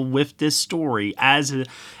tackle with this story as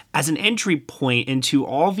an entry point into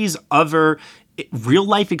all these other real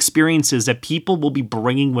life experiences that people will be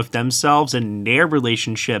bringing with themselves and their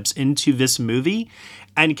relationships into this movie,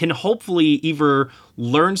 and can hopefully either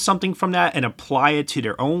learn something from that and apply it to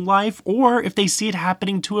their own life, or if they see it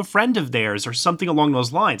happening to a friend of theirs or something along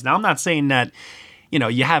those lines. Now, I'm not saying that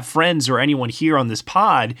you have friends or anyone here on this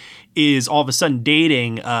pod is all of a sudden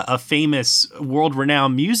dating a famous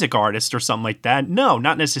world-renowned music artist or something like that. No,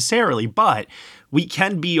 not necessarily, but we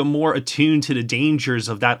can be more attuned to the dangers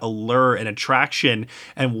of that allure and attraction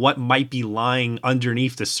and what might be lying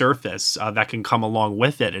underneath the surface that can come along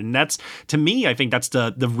with it. And that's, to me, I think that's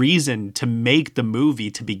the reason to make the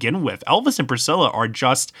movie to begin with. Elvis and Priscilla are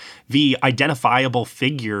just the identifiable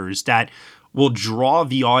figures that will draw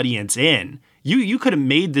the audience in. You could have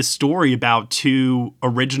made this story about two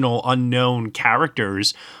original unknown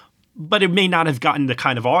characters, but it may not have gotten the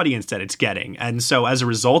kind of audience that it's getting. And so as a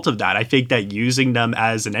result of that, I think that using them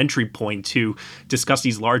as an entry point to discuss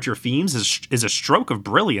these larger themes is a stroke of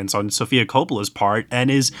brilliance on Sofia Coppola's part,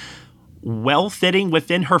 and is well fitting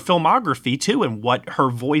within her filmography too, and what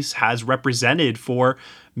her voice has represented for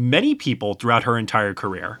many people throughout her entire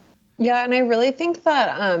career. Yeah, and I really think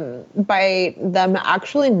that by them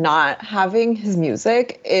actually not having his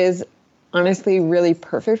music is honestly really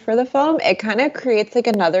perfect for the film. It kind of creates like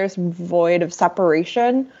another void of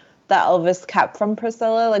separation that Elvis kept from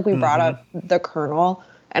Priscilla. Like we brought up the Colonel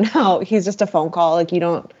and how he's just a phone call. Like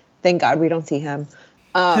thank God we don't see him.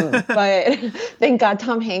 But thank God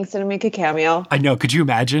Tom Hanks didn't make a cameo. I know. Could you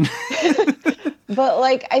imagine? But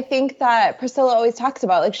like, I think that Priscilla always talks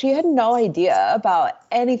about, like, she had no idea about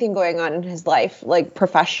anything going on in his life, like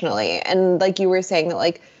professionally. And like you were saying that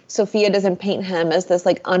like Sofia doesn't paint him as this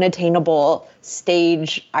like unattainable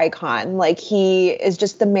stage icon. Like he is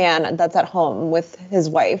just the man that's at home with his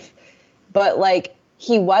wife. But like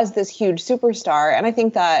he was this huge superstar. And I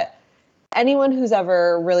think that anyone who's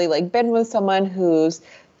ever really like been with someone who's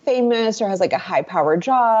famous or has like a high power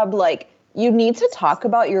job, like you need to talk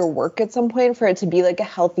about your work at some point for it to be like a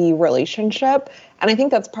healthy relationship. And I think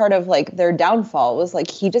that's part of like their downfall was like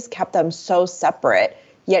he just kept them so separate,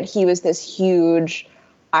 yet he was this huge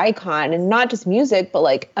icon, and not just music, but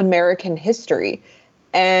like American history.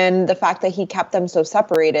 And the fact that he kept them so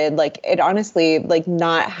separated, like it honestly, like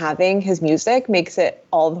not having his music makes it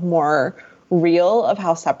all the more real of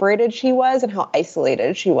how separated she was and how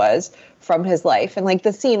isolated she was from his life. And like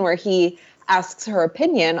the scene where he asks her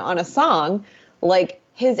opinion on a song, like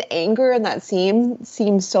his anger in that scene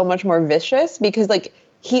seems so much more vicious because like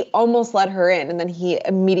he almost let her in and then he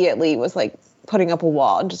immediately was like putting up a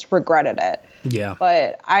wall and just regretted it. Yeah.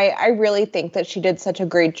 But I really think that she did such a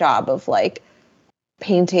great job of like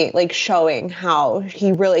painting, like showing how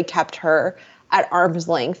he really kept her at arm's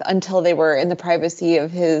length until they were in the privacy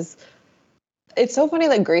of his. It's so funny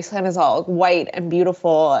that Graceland is all white and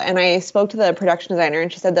beautiful. And I spoke to the production designer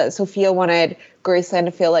and she said that Sophia wanted Graceland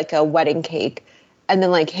to feel like a wedding cake. And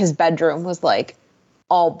then like his bedroom was like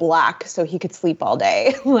all black so he could sleep all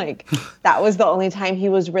day. Like that was the only time he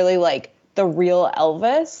was really like the real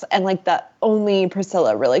Elvis. And like that only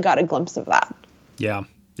Priscilla really got a glimpse of that. Yeah.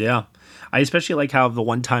 Yeah. I especially like how the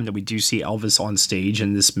one time that we do see Elvis on stage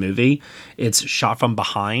in this movie, it's shot from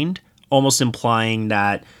behind, almost implying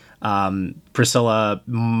that Priscilla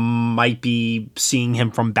might be seeing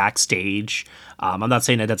him from backstage. I'm not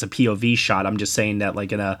saying that that's a POV shot. I'm just saying that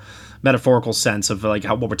like in a metaphorical sense of like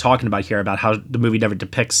what we're talking about here, about how the movie never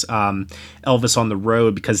depicts Elvis on the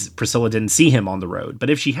road because Priscilla didn't see him on the road. But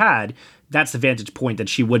if she had, that's the vantage point that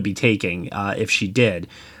she would be taking if she did.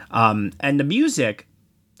 And the music,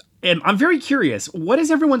 and I'm very curious, what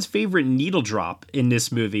is everyone's favorite needle drop in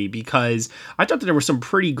this movie? Because I thought that there were some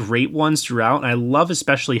pretty great ones throughout, and I love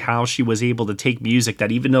especially how she was able to take music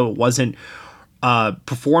that, even though it wasn't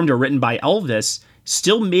performed or written by Elvis,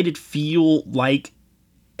 still made it feel like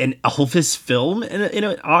an Elvis film in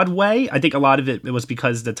an odd way. I think a lot of it was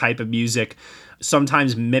because the type of music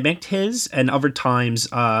sometimes mimicked his, and other times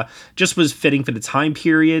just was fitting for the time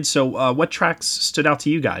period. So what tracks stood out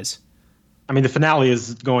to you guys? I mean, the finale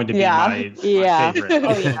is going to be my favorite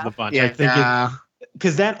of the bunch. Yeah. I think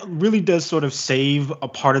because that really does sort of save a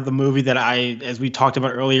part of the movie that as we talked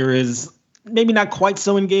about earlier, is maybe not quite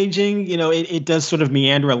so engaging. You know, it does sort of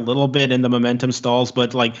meander a little bit and the momentum stalls.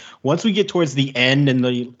 But like once we get towards the end and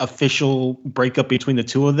the official breakup between the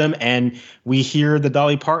two of them, and we hear the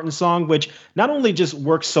Dolly Parton song, which not only just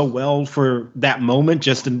works so well for that moment,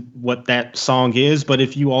 just in what that song is, but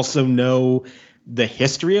if you also know the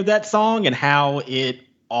history of that song and how it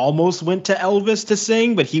almost went to Elvis to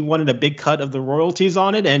sing, but he wanted a big cut of the royalties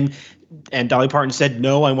on it. And Dolly Parton said,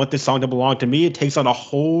 no, I want this song to belong to me. It takes on a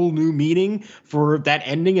whole new meaning for that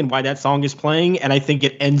ending and why that song is playing. And I think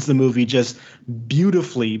it ends the movie just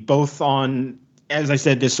beautifully, both on, as I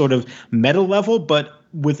said, this sort of meta level, but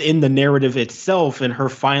within the narrative itself and her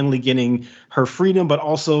finally getting her freedom, but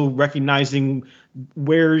also recognizing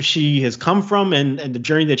where she has come from and the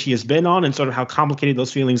journey that she has been on and sort of how complicated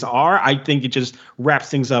those feelings are. I think it just wraps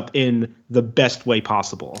things up in the best way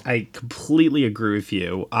possible. I completely agree with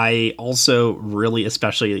you. I also really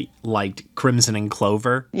especially liked Crimson and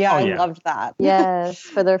Clover. Yeah, I loved that. Yes,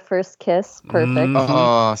 for their first kiss. Perfect. Mhm.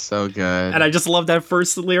 Oh, so good. And I just love that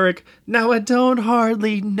first lyric. Now I don't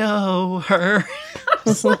hardly know her. I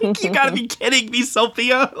was like, you gotta be kidding me,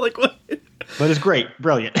 Sophia. Like, what? But it's great.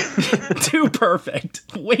 Brilliant. Too perfect.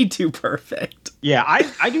 Way too perfect. Yeah,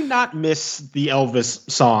 I do not miss the Elvis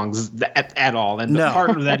songs at all. And part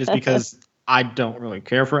of that is because I don't really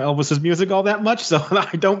care for Elvis's music all that much, so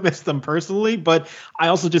I don't miss them personally. But I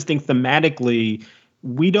also just think thematically,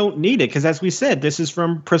 we don't need it. Because as we said, this is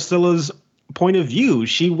from Priscilla's point of view.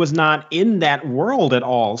 She was not in that world at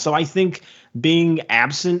all. So I think being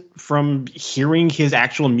absent from hearing his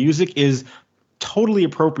actual music is totally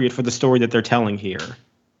appropriate for the story that they're telling here.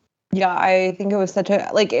 Yeah, I think it was such a,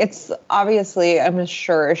 like, it's obviously, I'm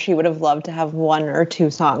sure she would have loved to have one or two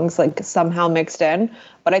songs like somehow mixed in,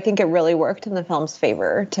 but I think it really worked in the film's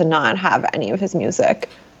favor to not have any of his music.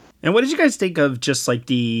 And what did you guys think of just like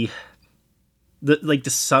the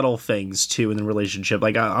subtle things too in the relationship?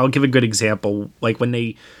 Like I'll give a good example. Like when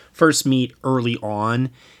they first meet early on,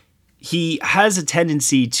 he has a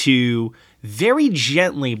tendency to very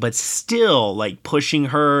gently, but still like pushing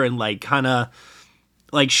her and like kind of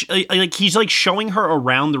like he's like showing her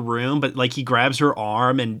around the room, but like he grabs her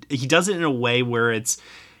arm and he does it in a way where it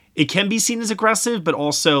can be seen as aggressive, but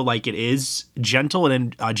also like it is gentle.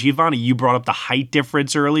 And then Giovanni, you brought up the height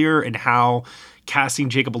difference earlier and how casting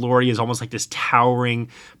Jacob Elordi as almost like this towering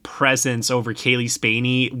presence over Kaylee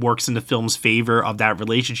Spaney works in the film's favor of that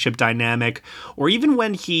relationship dynamic. Or even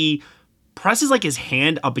when he presses like his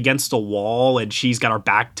hand up against the wall and she's got her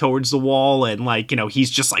back towards the wall and like, you know, he's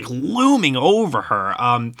just like looming over her.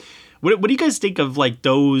 What do you guys think of like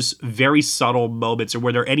those very subtle moments, or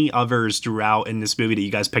were there any others throughout in this movie that you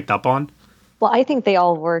guys picked up on? Well, I think they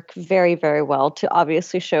all work very, very well to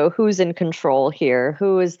obviously show who's in control here,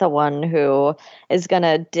 who is the one who is going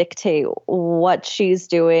to dictate what she's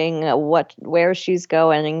doing, where she's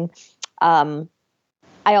going.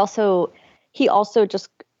 He also just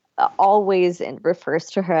always refers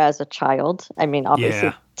to her as a child. I mean,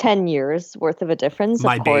 obviously, 10 years worth of a difference.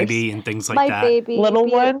 My of course. baby and things like My that. baby, Little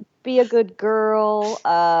one. be a good girl.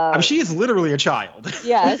 I mean, she is literally a child.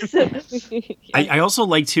 Yes. I also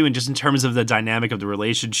like, too, and just in terms of the dynamic of the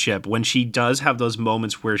relationship, when she does have those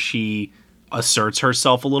moments where she asserts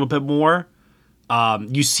herself a little bit more,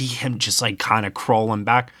 you see him just like kind of crawling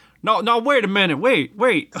back. No, wait a minute. Wait.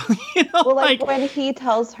 You know, well, like when he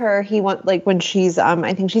tells her when she's,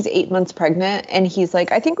 I think she's 8 months pregnant, and he's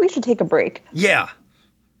like, I think we should take a break. Yeah.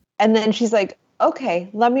 And then she's like, okay,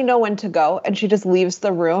 let me know when to go. And she just leaves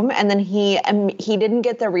the room. And then he didn't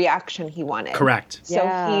get the reaction he wanted. Correct. So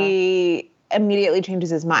he immediately changes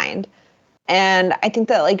his mind. And I think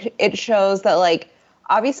that like it shows that like,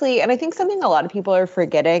 obviously, and I think something a lot of people are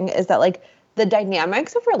forgetting is that like the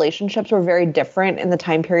dynamics of relationships were very different in the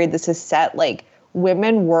time period this is set. Like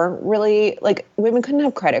women weren't really like, women couldn't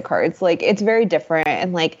have credit cards. Like it's very different.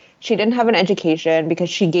 And like she didn't have an education because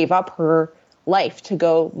she gave up her life to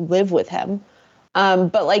go live with him.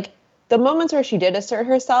 But like the moments where she did assert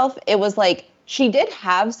herself, it was like she did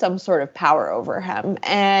have some sort of power over him.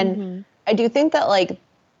 And I do think that like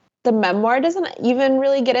the memoir doesn't even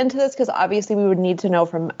really get into this because obviously we would need to know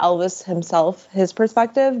from Elvis himself, his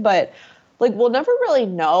perspective. But like we'll never really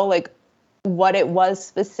know like what it was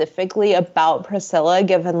specifically about Priscilla,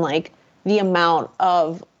 given like the amount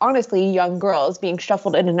of honestly young girls being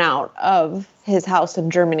shuffled in and out of his house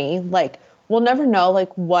in Germany. Like we'll never know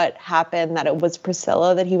like what happened that it was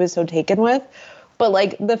Priscilla that he was so taken with. But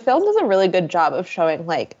like the film does a really good job of showing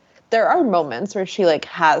like there are moments where she like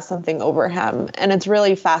has something over him. And it's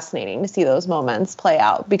really fascinating to see those moments play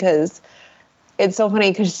out because it's so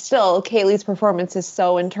funny because still Kaylee's performance is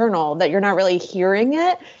so internal that you're not really hearing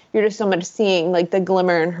it. You're just so much seeing like the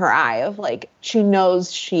glimmer in her eye of like she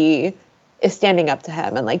knows she is standing up to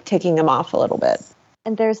him and like taking him off a little bit.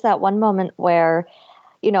 And there's that one moment where,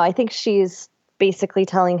 you know, I think she's basically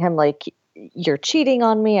telling him like, you're cheating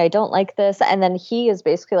on me. I don't like this. And then he is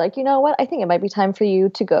basically like, you know what? I think it might be time for you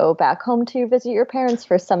to go back home to visit your parents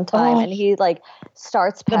for some time. And he like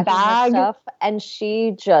starts packing her stuff and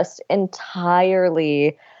she just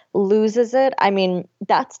entirely loses it. I mean,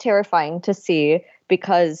 that's terrifying to see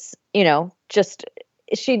because, you know, just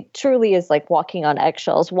she truly is like walking on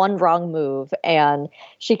eggshells, one wrong move, and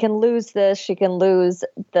she can lose this. She can lose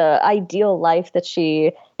the ideal life that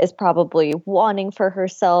she is probably wanting for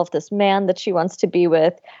herself, this man that she wants to be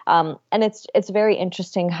with. And it's very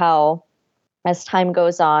interesting how, as time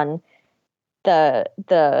goes on,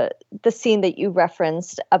 the scene that you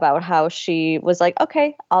referenced about how she was like,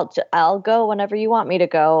 okay, I'll go whenever you want me to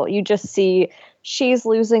go. You just see she's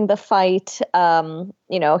losing the fight.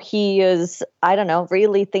 You know, he is, I don't know,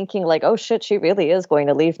 really thinking like, oh shit, she really is going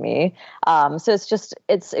to leave me. So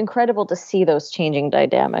it's incredible to see those changing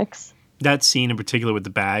dynamics. That scene in particular with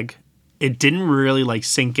the bag, it didn't really like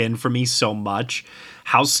sink in for me so much.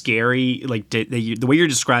 How scary, like the way you're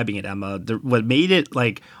describing it, Emma, what made it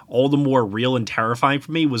like all the more real and terrifying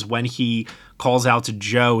for me was when he calls out to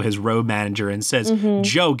Joe, his road manager, and says,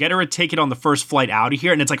 Joe, get her a ticket on the first flight out of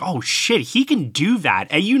here. And it's like, oh shit, he can do that.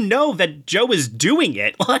 And you know that Joe is doing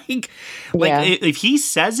it. If he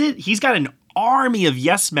says it, he's got an army of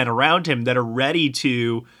yes men around him that are ready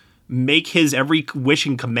to make his every wish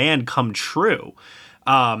and command come true.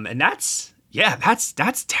 And that's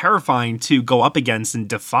terrifying to go up against and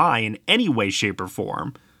defy in any way, shape, or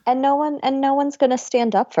form. And no one's going to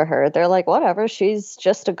stand up for her. They're like, whatever, she's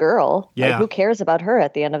just a girl. Yeah. Like, who cares about her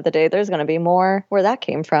at the end of the day? There's going to be more where that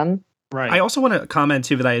came from. Right. I also want to comment,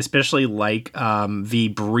 too, that I especially like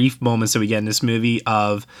the brief moments that we get in this movie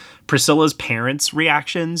of Priscilla's parents'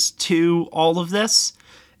 reactions to all of this,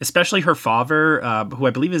 especially her father, who I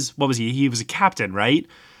believe is, what was he? He was a captain, right?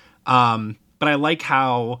 But I like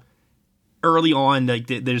how early on, like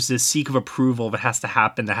there's this seek of approval that has to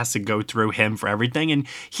happen, that has to go through him for everything. And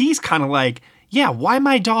he's kind of like, yeah, why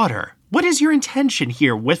my daughter? What is your intention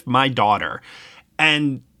here with my daughter?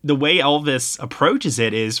 And the way Elvis approaches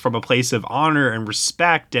it is from a place of honor and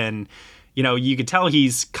respect. And, you know, you could tell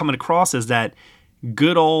he's coming across as that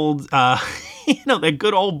good old, that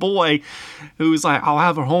good old boy who's like, I'll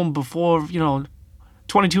have her home before,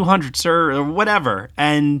 2200, sir, or whatever.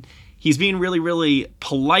 And he's being really, really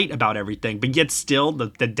polite about everything, but yet still the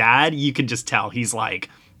dad, you can just tell he's like,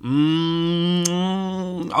 okay,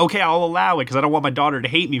 I'll allow it because I don't want my daughter to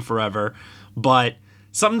hate me forever, but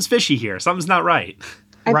something's fishy here. Something's not right.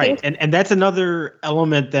 Right. And that's another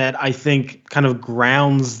element that I think kind of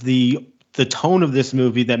grounds the tone of this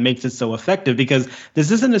movie that makes it so effective, because this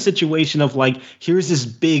isn't a situation of like, here's this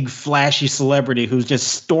big flashy celebrity who's just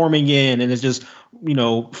storming in and is just,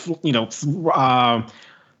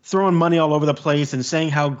 throwing money all over the place and saying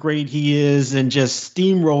how great he is and just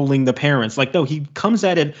steamrolling the parents. Like, no, he comes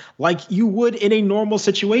at it like you would in a normal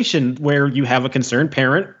situation where you have a concerned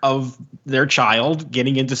parent of their child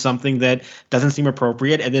getting into something that doesn't seem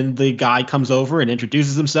appropriate. And then the guy comes over and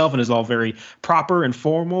introduces himself and is all very proper and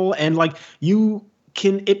formal. And like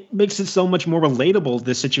it makes it so much more relatable,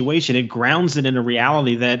 this situation. It grounds it in a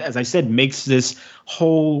reality that, as I said, makes this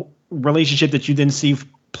whole relationship that you then see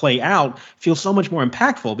play out feel so much more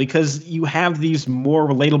impactful because you have these more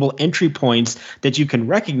relatable entry points that you can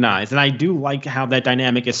recognize. And I do like how that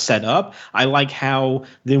dynamic is set up. I like how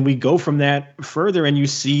then we go from that further and you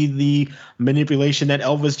see the manipulation that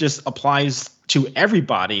Elvis just applies to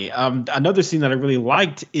everybody. Another scene that I really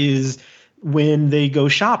liked is when they go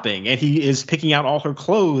shopping and he is picking out all her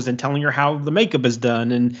clothes and telling her how the makeup is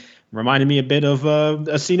done, and reminded me a bit of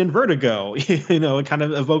a scene in Vertigo. It kind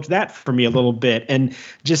of evoked that for me a little bit. And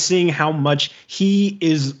just seeing how much he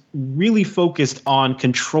is really focused on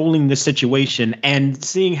controlling the situation, and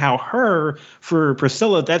seeing how for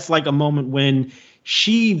Priscilla, that's like a moment when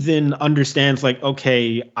she then understands, like,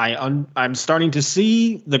 okay, I'm starting to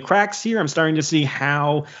see the cracks here. I'm starting to see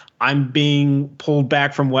how I'm being pulled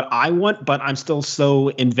back from what I want, but I'm still so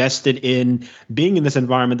invested in being in this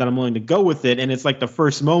environment that I'm willing to go with it. And it's like the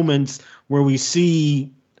first moments where we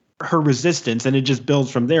see her resistance, and it just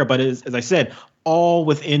builds from there. But as I said, all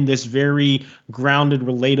within this very grounded,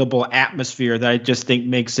 relatable atmosphere that I just think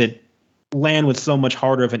makes it land with so much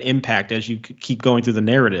harder of an impact as you keep going through the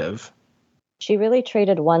narrative. She really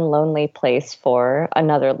traded one lonely place for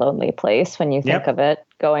another lonely place when you think of it,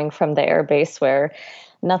 going from the air base where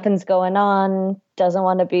nothing's going on, doesn't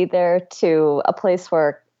want to be there, to a place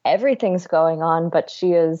where everything's going on, but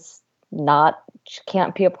she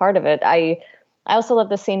can't be a part of it. I also love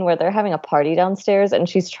the scene where they're having a party downstairs and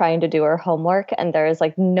she's trying to do her homework, and there is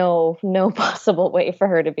like no possible way for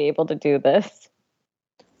her to be able to do this.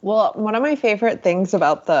 Well, one of my favorite things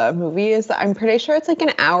about the movie is that I'm pretty sure it's like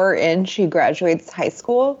an hour in she graduates high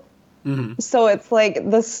school. Mm-hmm. So it's like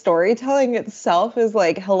the storytelling itself is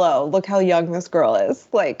like, hello, look how young this girl is.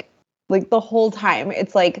 Like the whole time.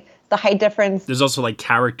 It's like the height difference. There's also like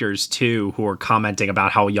characters too who are commenting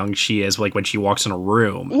about how young she is, like when she walks in a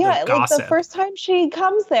room. Yeah, like the first time she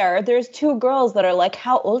comes there's two girls that are like,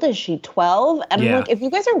 how old is she? 12? And I'm like, if you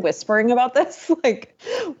guys are whispering about this, like,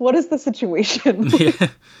 what is the situation?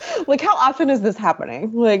 Like, how often is this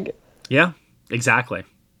happening? Like, yeah, exactly.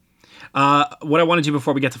 What I want to do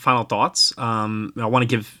before we get to final thoughts, I want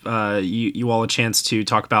to give you all a chance to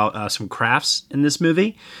talk about some crafts in this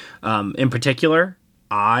movie. In particular,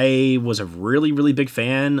 I was a really, really big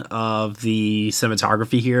fan of the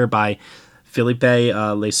cinematography here by Philippe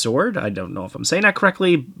Lesord. I don't know if I'm saying that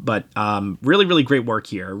correctly, but really, really great work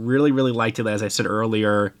here. Really, really liked it, as I said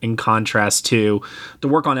earlier, in contrast to the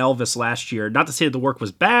work on Elvis last year. Not to say that the work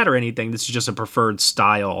was bad or anything. This is just a preferred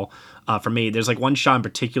style for me. There's like one shot in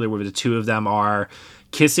particular where the two of them are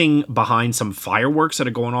kissing behind some fireworks that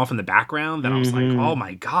are going off in the background that I was like, oh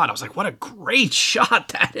my God. I was like, what a great shot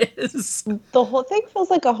that is. The whole thing feels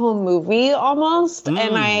like a home movie almost. And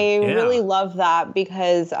I really love that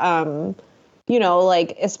because,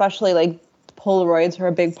 like, especially like Polaroids are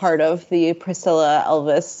a big part of the Priscilla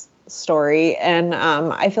Elvis story. And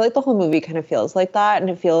I feel like the whole movie kind of feels like that. And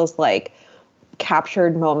it feels like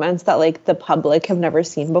captured moments that like the public have never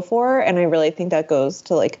seen before. And I really think that goes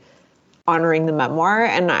to like honoring the memoir.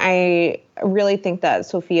 And I really think that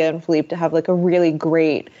Sophia and Philippe have like a really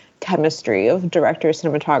great chemistry of director,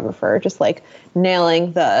 cinematographer, just like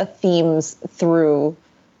nailing the themes through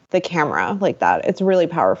the camera like that. It's really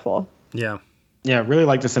powerful. Yeah. Yeah, really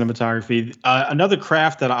like the cinematography. Another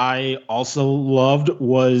craft that I also loved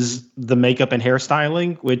was the makeup and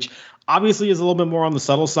hairstyling, which obviously is a little bit more on the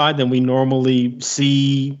subtle side than we normally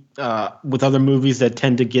see with other movies that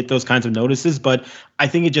tend to get those kinds of notices. But I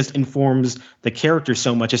think it just informs the character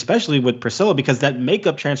so much, especially with Priscilla, because that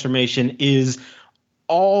makeup transformation is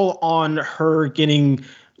all on her getting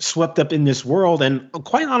swept up in this world. And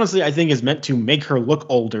quite honestly, I think is meant to make her look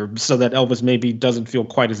older so that Elvis maybe doesn't feel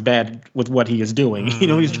quite as bad with what he is doing.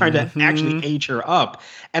 He's trying to actually age her up.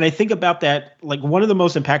 And I think about that, like one of the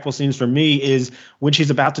most impactful scenes for me is when she's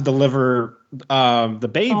about to deliver the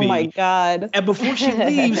baby. Oh my God. And before she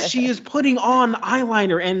leaves, she is putting on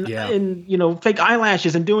eyeliner and fake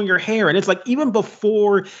eyelashes and doing her hair. And it's like, even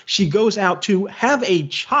before she goes out to have a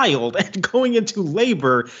child and going into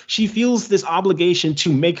labor, she feels this obligation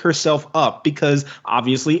to make herself up because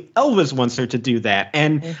obviously Elvis wants her to do that.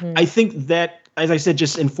 And I think that as I said,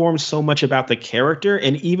 just informs so much about the character.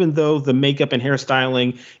 And even though the makeup and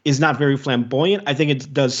hairstyling is not very flamboyant, I think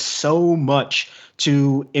it does so much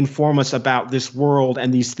to inform us about this world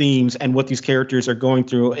and these themes and what these characters are going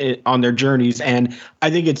through on their journeys. And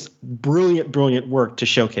I think it's brilliant, brilliant work to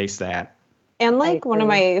showcase that. And like one of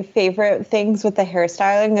my favorite things with the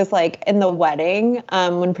hairstyling is like in the wedding,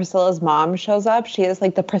 when Priscilla's mom shows up, she has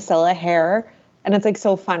like the Priscilla hair. And it's like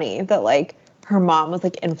so funny that like her mom was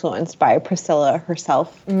like influenced by Priscilla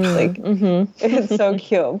herself. Like it's so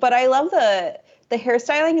cute. But I love the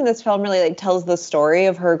hairstyling in this film really like tells the story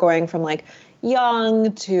of her going from like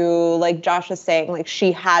young to, like Josh is saying, like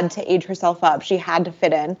she had to age herself up. She had to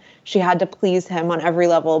fit in. She had to please him on every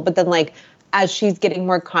level. But then like as she's getting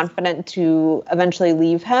more confident to eventually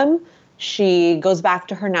leave him, she goes back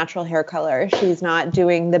to her natural hair color. She's not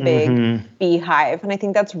doing the big beehive. And I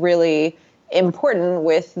think that's really important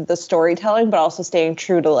with the storytelling, but also staying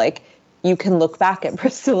true to like, you can look back at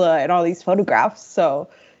Priscilla and all these photographs. So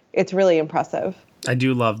it's really impressive. I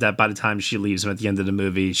do love that by the time she leaves him at the end of the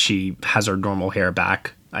movie, she has her normal hair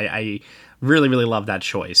back. I really, really love that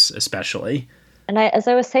choice, especially. And as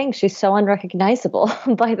I was saying, she's so unrecognizable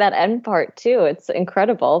by that end part, too. It's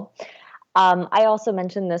incredible. I also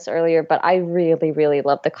mentioned this earlier, but I really, really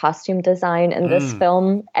love the costume design in this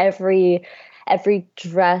film. Every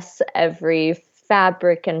dress, every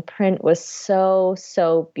fabric and print was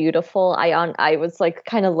so beautiful. I was like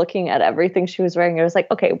kind of looking at everything she was wearing. I was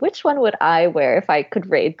like, okay, which one would I wear if I could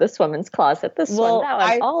raid this woman's closet? This one, that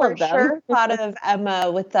one, all of them. I for sure thought of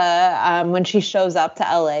Emma with the when she shows up to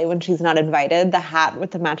LA when she's not invited, the hat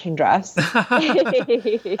with the matching dress.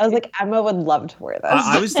 I was like, Emma would love to wear this.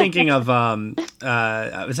 I was thinking of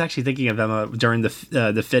I was actually thinking of Emma during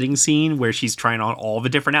the fitting scene where she's trying on all the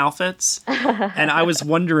different outfits, and I was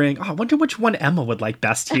wondering, I wonder which one Emma would like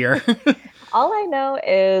best here. All I know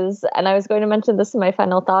is, and I was going to mention this in my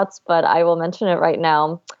final thoughts, but I will mention it right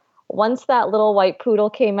now. Once that little white poodle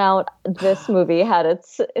came out, this movie had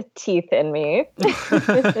its teeth in me.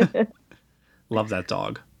 Love that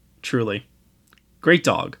dog. Truly. Great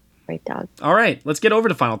dog. Great dog. All right, let's get over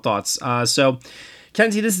to final thoughts. So,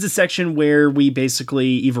 Kenzie, this is the section where we basically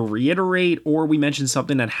either reiterate or we mention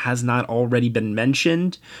something that has not already been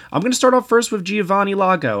mentioned. I'm going to start off first with Giovanni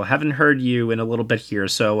Lago. Haven't heard you in a little bit here.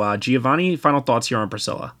 So, Giovanni, final thoughts here on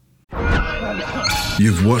Priscilla.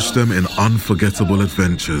 You've watched them in unforgettable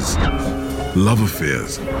adventures, love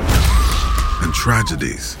affairs, and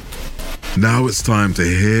tragedies. Now it's time to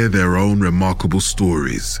hear their own remarkable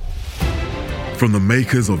stories. From the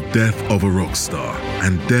makers of Death of a Rock Star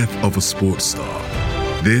and Death of a Sports Star,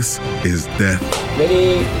 this is Death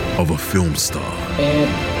of a Film Star. And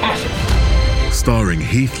action. Starring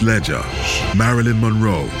Heath Ledger, Marilyn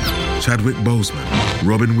Monroe, Chadwick Boseman,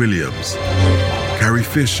 Robin Williams, Carrie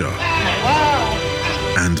Fisher,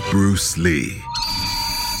 and Bruce Lee.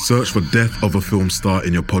 Search for Death of a Film Star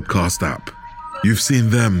in your podcast app. You've seen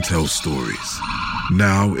them tell stories.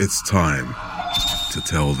 Now it's time to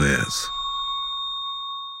tell theirs.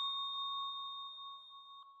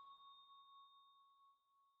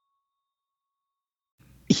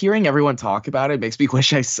 Hearing everyone talk about it makes me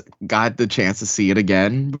wish I got the chance to see it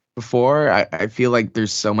again before. I feel like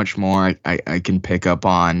there's so much more I can pick up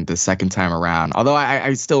on the second time around. Although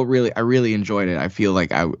I still really enjoyed it. I feel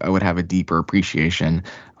like I would have a deeper appreciation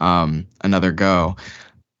another go.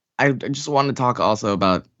 I just want to talk also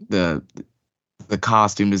about the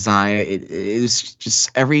costume design. It is just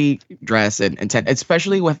every dress and intent,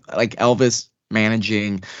 especially with like Elvis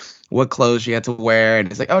managing what clothes she had to wear, and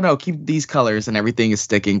it's like, oh no, keep these colors, and everything is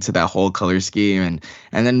sticking to that whole color scheme,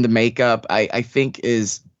 and then the makeup I think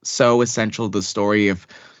is so essential to the story of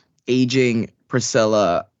aging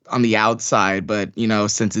Priscilla on the outside, but you know,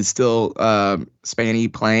 since it's still Spanny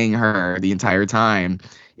playing her the entire time,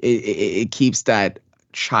 it keeps that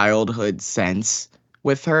childhood sense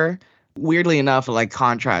with her. Weirdly enough, like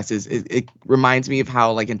contrast is it reminds me of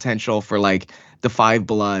how like intentional for like the Five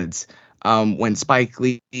Bloods. When Spike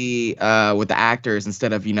Lee, with the actors,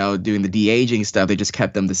 instead of, you know, doing the de-aging stuff, they just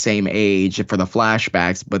kept them the same age for the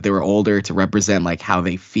flashbacks, but they were older to represent like how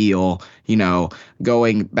they feel, you know,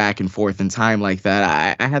 going back and forth in time like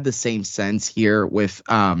that. I had the same sense here with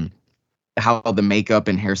how the makeup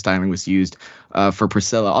and hairstyling was used for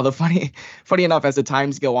Priscilla. Although funny enough, as the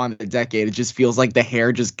times go on in the decade, it just feels like the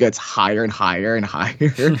hair just gets higher and higher and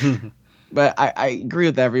higher. But I agree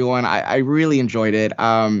with everyone. I really enjoyed it.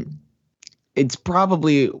 It's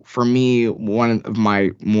probably, for me, one of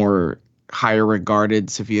my more higher regarded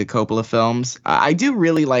Sofia Coppola films. I do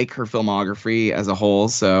really like her filmography as a whole,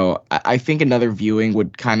 so I think another viewing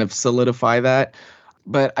would kind of solidify that.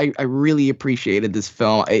 But I really appreciated this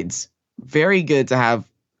film. It's very good to have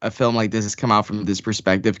a film like this come out from this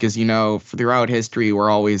perspective, because, you know, throughout history, we're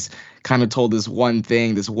always kind of told this one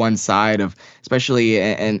thing, this one side of, especially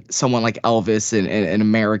and someone like Elvis in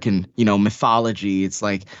American, you know, mythology. It's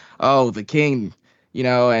like, oh, the king, you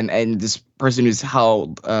know, and this person who's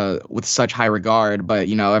held with such high regard, but,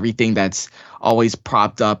 you know, everything that's always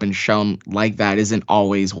propped up and shown like that isn't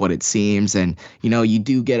always what it seems. And, you know, you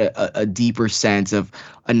do get a deeper sense of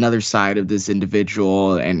another side of this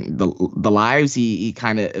individual and the lives he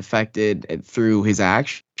kind of affected through his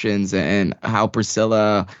actions, and how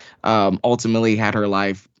Priscilla ultimately had her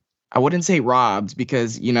life, I wouldn't say robbed,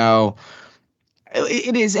 because, you know,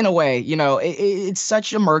 it is in a way, you know, it's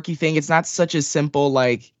such a murky thing. It's not such a simple,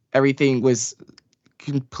 like, everything was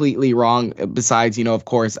completely wrong, besides, you know, of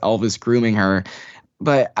course, Elvis grooming her.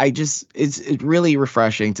 But it's really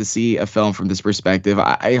refreshing to see a film from this perspective.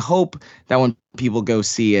 I hope that when people go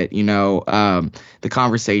see it, you know, the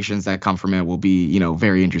conversations that come from it will be, you know,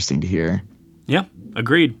 very interesting to hear. Yeah,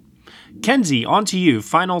 agreed. Kenzie, on to you.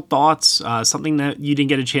 Final thoughts, something that you didn't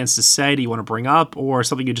get a chance to say that you want to bring up, or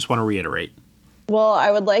something you just want to reiterate? Well, I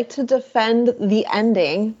would like to defend the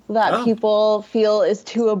ending that people feel is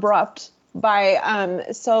too abrupt.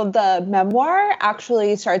 So the memoir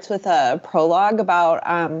actually starts with a prologue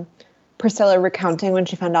about Priscilla recounting when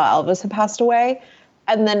she found out Elvis had passed away.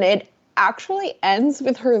 And then it actually ends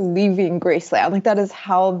with her leaving Graceland. Like, that is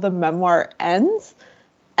how the memoir ends.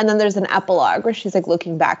 And then there's an epilogue where she's like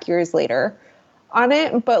looking back years later on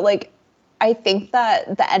it. But like, I think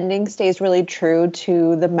that the ending stays really true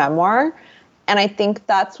to the memoir. And I think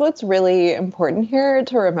that's what's really important here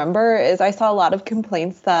to remember. Is I saw a lot of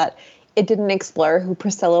complaints that it didn't explore who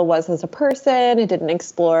Priscilla was as a person. It didn't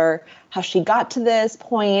explore how she got to this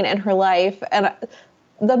point in her life. And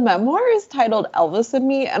the memoir is titled Elvis and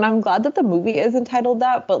Me, and I'm glad that the movie is entitled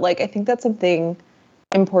that. But like, I think that's something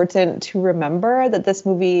important to remember, that this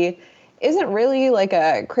movie isn't really like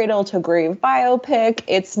a cradle to grave biopic.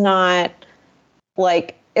 It's not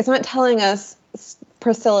telling us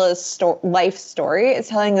Priscilla's life story. It's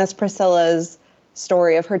telling us Priscilla's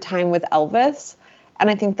story of her time with Elvis. And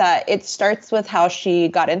I think that it starts with how she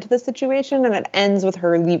got into the situation, and it ends with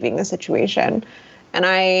her leaving the situation. And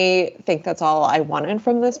I think that's all I wanted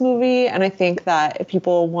from this movie. And I think that if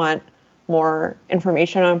people want more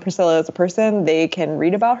information on Priscilla as a person, they can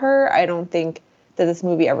read about her. I don't think that this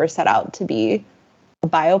movie ever set out to be a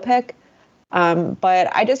biopic.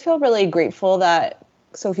 But I just feel really grateful that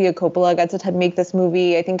Sofia Coppola got to make this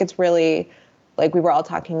movie. I think it's really, like we were all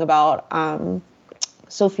talking about,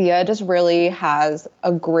 Sofia just really has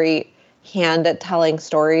a great hand at telling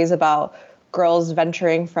stories about girls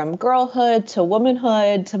venturing from girlhood to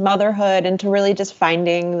womanhood to motherhood, and to really just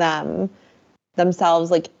finding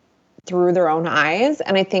themselves like through their own eyes.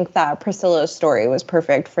 And I think that Priscilla's story was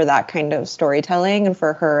perfect for that kind of storytelling and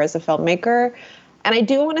for her as a filmmaker. And I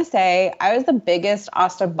do want to say I was the biggest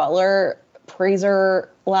Austin Butler praiser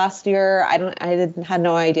last year. I had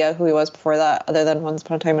no idea who he was before that, other than Once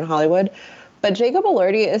Upon a Time in Hollywood. But Jacob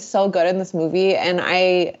Elordi is so good in this movie, and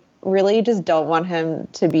I really just don't want him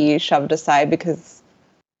to be shoved aside, because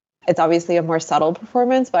it's obviously a more subtle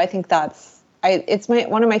performance. But I think it's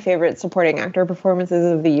one of my favorite supporting actor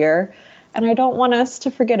performances of the year, and I don't want us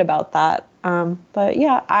to forget about that. But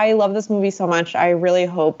yeah, I love this movie so much. I really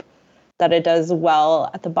hope that it does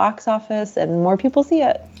well at the box office and more people see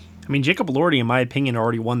it. I mean, Jacob Elordi, in my opinion,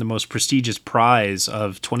 already won the most prestigious prize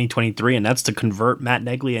of 2023, and that's to convert Matt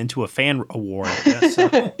Neglia into a fan award.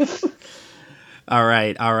 So. All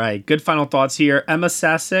right. Good final thoughts here. Emma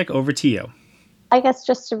Sasek, over to you. I guess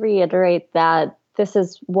just to reiterate that this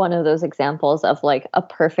is one of those examples of like a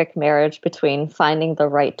perfect marriage between finding the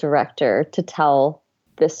right director to tell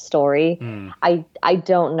this story. I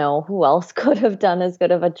don't know who else could have done as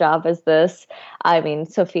good of a job as this. I mean,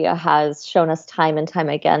 Sofia has shown us time and time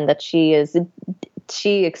again that she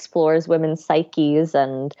explores women's psyches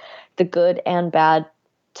and the good and bad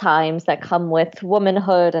times that come with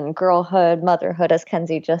womanhood and girlhood, motherhood, as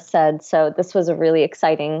Kenzie just said. So this was a really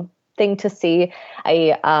exciting thing to see.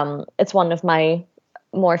 It's one of my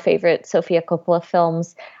more favorite Sofia Coppola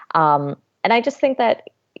films. And I just think that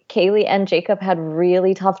Kaylee and Jacob had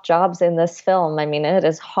really tough jobs in this film. I mean, it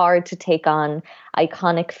is hard to take on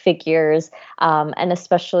iconic figures, and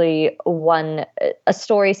especially a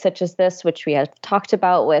story such as this, which we have talked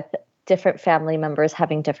about, with different family members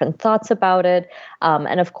having different thoughts about it.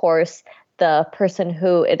 And of course, the person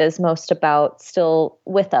who it is most about still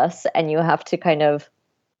with us, and you have to kind of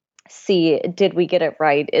see, did we get it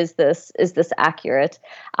right? Is this accurate?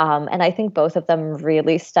 And I think both of them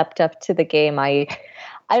really stepped up to the game.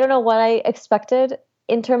 I don't know what I expected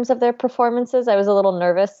in terms of their performances. I was a little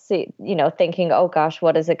nervous, thinking, oh gosh,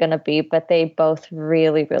 what is it going to be? But they both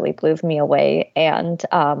really, really blew me away. And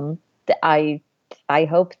I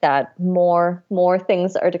hope that more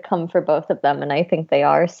things are to come for both of them. And I think they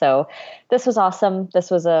are. So this was awesome.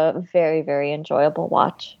 This was a very, very enjoyable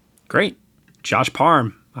watch. Great. Josh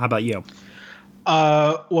Parham, how about you?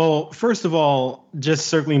 Well, first of all, just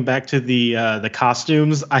circling back to the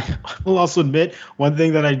costumes, I will also admit one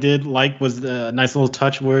thing that I did like was the nice little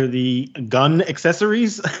touch were the gun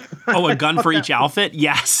accessories. Oh, a gun for each outfit?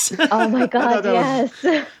 Yes. Oh my God, yes.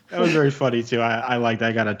 That was very funny too. I liked that.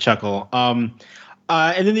 I got a chuckle. And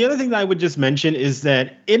then the other thing that I would just mention is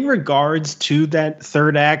that in regards to that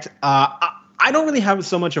third act, I don't really have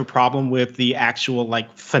so much of a problem with the actual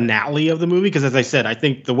finale of the movie because, as I said, I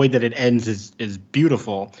think the way that it ends is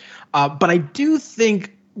beautiful. But I do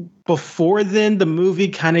think before then the movie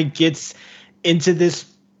kind of gets into this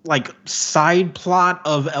side plot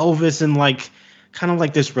of Elvis and kind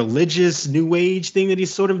of this religious new age thing that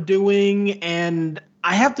he's sort of doing. And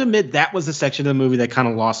I have to admit that was a section of the movie that kind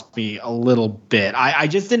of lost me a little bit. I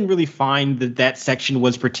just didn't really find that section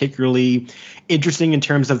was particularly interesting in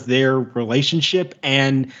terms of their relationship.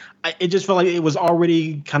 And it just felt like it was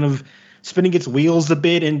already kind of spinning its wheels a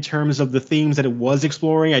bit in terms of the themes that it was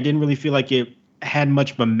exploring. I didn't really feel like it had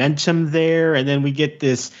much momentum there. And then we get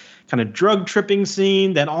this kind of drug tripping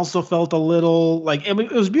scene that also felt a little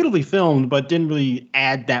it was beautifully filmed, but didn't really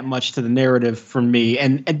add that much to the narrative for me.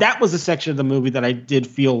 And that was a section of the movie that I did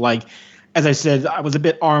feel like, as I said, I was a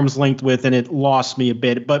bit arm's length with, and it lost me a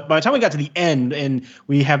bit. But by the time we got to the end and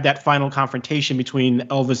we have that final confrontation between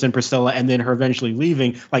Elvis and Priscilla and then her eventually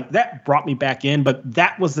leaving, that brought me back in. But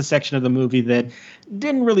that was the section of the movie that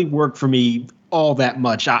didn't really work for me all that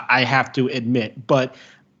much, I have to admit. But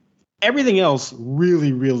everything else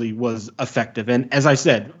really, really was effective. And as I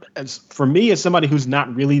said, for me, as somebody who's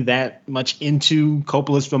not really that much into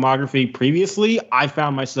Coppola's filmography previously, I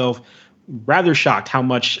found myself rather shocked how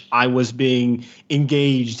much I was being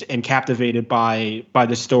engaged and captivated by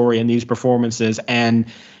the story and these performances. And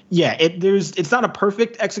yeah, it's not a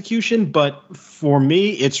perfect execution, but for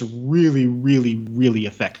me, it's really, really, really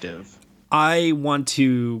effective. I want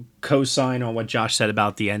to co-sign on what Josh said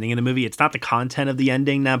about the ending of the movie. It's not the content of the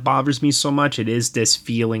ending that bothers me so much. It is this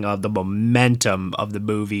feeling of the momentum of the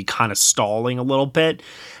movie kind of stalling a little bit.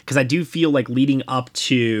 Because I do feel like leading up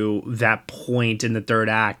to that point in the third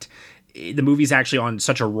act, the movie's actually on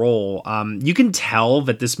such a roll. You can tell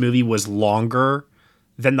that this movie was longer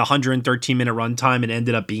than the 113-minute runtime it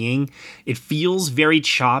ended up being. It feels very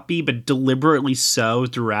choppy, but deliberately so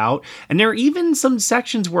throughout. And there are even some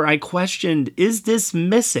sections where I questioned, is this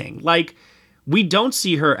missing? We don't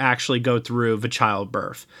see her actually go through the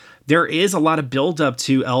childbirth. There is a lot of buildup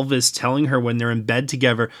to Elvis telling her when they're in bed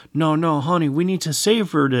together, no, honey, we need to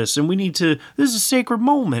savor this, and this is a sacred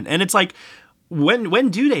moment. And it's when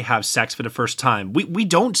do they have sex for the first time? We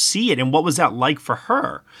don't see it. And what was that like for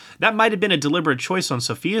her? That might have been a deliberate choice on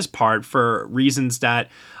Sophia's part for reasons that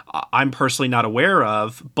I'm personally not aware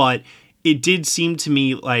of. But it did seem to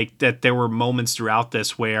me like that there were moments throughout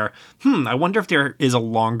this where, I wonder if there is a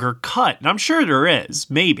longer cut. And I'm sure there is,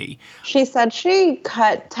 maybe. She said she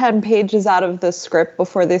cut 10 pages out of the script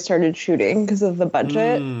before they started shooting because of the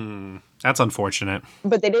budget. That's unfortunate.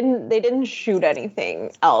 But they didn't shoot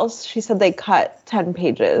anything else. She said they cut 10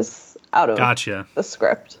 pages out of the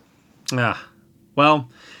script. Yeah.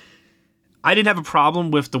 Well, I didn't have a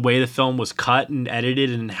problem with the way the film was cut and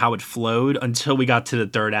edited and how it flowed until we got to the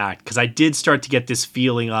third act. Because I did start to get this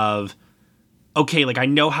feeling of, okay, I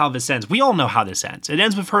know how this ends. We all know how this ends. It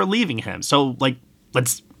ends with her leaving him. So,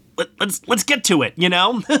 let's get to it,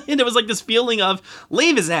 And it was this feeling of,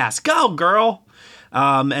 leave his ass. Go, girl.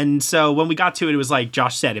 And so when we got to it, it was like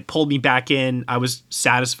Josh said, it pulled me back in. I was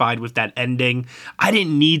satisfied with that ending. I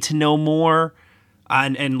didn't need to know more.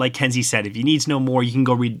 And like Kenzie said, if you need to know more, you can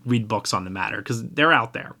go read books on the matter because they're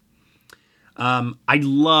out there. I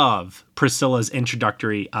love Priscilla's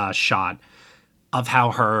introductory shot of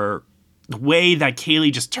how the way that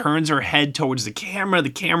Kaylee just turns her head towards the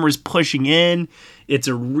camera's pushing in. It's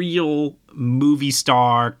a real movie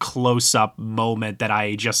star close-up moment that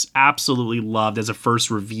I just absolutely loved as a first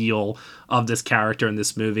reveal of this character in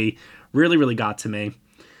this movie. Really, really got to me.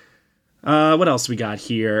 What else we got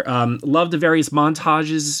here? Love the various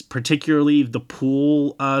montages, particularly the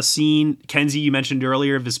pool scene. Kenzie, you mentioned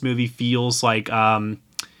earlier, this movie feels like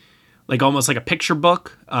almost like a picture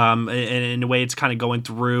book. And in a way, it's kind of going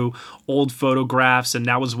through old photographs. And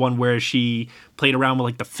that was one where she played around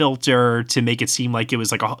with the filter to make it seem like it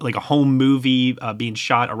was like a home movie being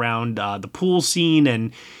shot around the pool scene.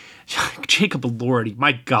 And Jacob Elordi,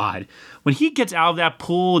 my God. When he gets out of that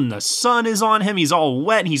pool and the sun is on him, he's all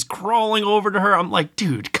wet and he's crawling over to her. I'm like,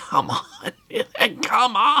 dude, come on.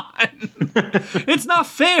 Come on. It's not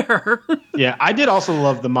fair. Yeah, I did also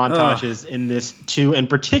love the montages in this too. And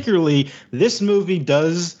particularly, this movie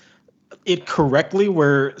does it correctly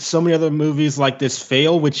where so many other movies like this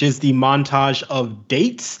fail, which is the montage of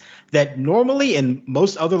dates that normally in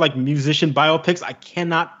most other like musician biopics, I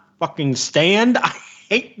cannot fucking stand. I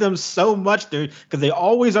hate them so much because they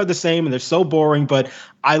always are the same and they're so boring, but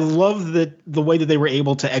I love the way that they were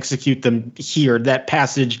able to execute them here, that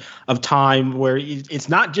passage of time where it's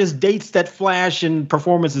not just dates that flash and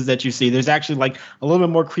performances that you see. There's actually like a little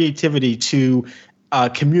bit more creativity to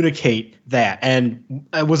communicate that. And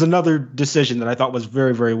it was another decision that I thought was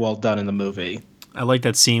very, very well done in the movie. I like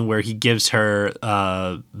that scene where he gives her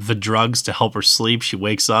the drugs to help her sleep. She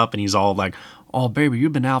wakes up and he's all like, "Oh, baby,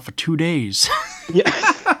 you've been out for 2 days." Yeah.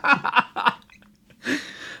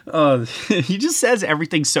 He just says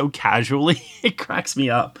everything so casually. It cracks me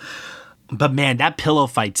up. But man, that pillow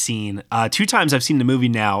fight scene, 2 times I've seen the movie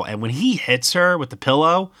now, and when he hits her with the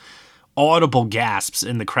pillow, audible gasps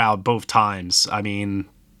in the crowd both times. I mean,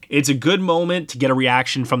 it's a good moment to get a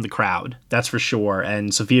reaction from the crowd. That's for sure.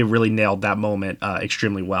 And Sophia really nailed that moment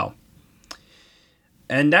extremely well.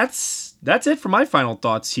 And that's it for my final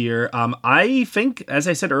thoughts here. I think, as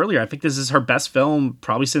I said earlier, I think this is her best film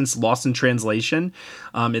probably since Lost in Translation.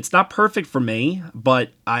 It's not perfect for me,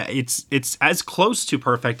 but it's as close to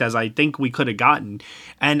perfect as I think we could have gotten.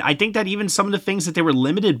 And I think that even some of the things that they were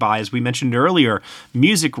limited by, as we mentioned earlier,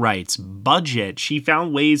 music rights, budget, she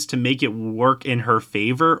found ways to make it work in her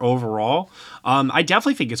favor overall. I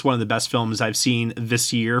definitely think it's one of the best films I've seen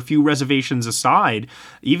this year. A few reservations aside,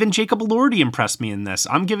 even Jacob Elordi impressed me in this.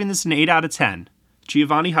 I'm giving this an 8 out of 10.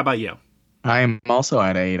 Giovanni, how about you? I am also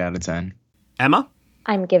at an 8 out of 10. Emma?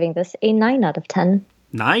 I'm giving this a 9 out of 10.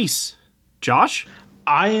 Nice. Josh?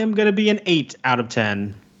 I am going to be an 8 out of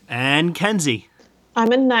 10. And Kenzie?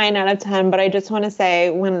 I'm a 9 out of 10, but I just want to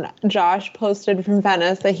say when Josh posted from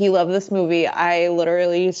Venice that he loved this movie, I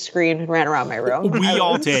literally screamed and ran around my room. We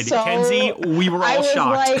all did. Kenzie, we were all shocked.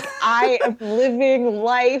 I was like, I am living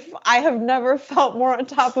life. I have never felt more on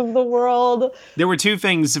top of the world. There were 2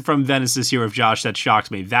 things from Venice this year of Josh that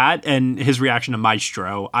shocked me. That and his reaction to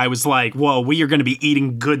Maestro. I was like, whoa, we are going to be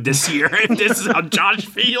eating good this year if this is how Josh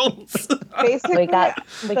feels. Basically, we got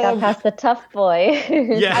past the tough boy.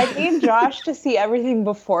 Yeah. I need Josh to see everything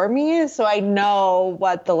before me so I know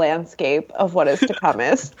what the landscape of what is to come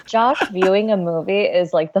is. Josh viewing a movie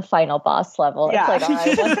is like the final boss level. Yeah. It's like, all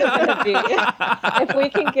right, what's it going to be? If we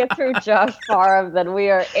can get through Josh Parham, then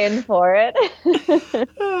we are in for it.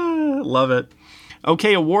 Love it.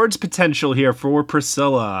 Okay, awards potential here for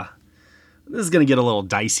Priscilla. This is going to get a little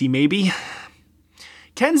dicey, maybe.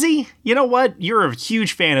 Kenzie, you know what? You're a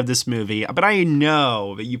huge fan of this movie, but I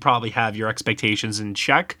know that you probably have your expectations in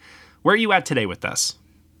check. Where are you at today with this?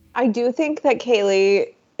 I do think that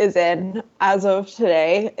Kaylee is in as of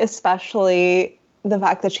today, especially the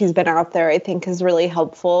fact that she's been out there, I think is really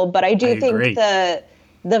helpful. But I do think the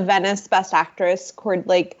Venice Best Actress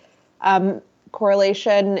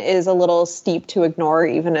correlation is a little steep to ignore,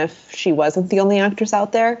 even if she wasn't the only actress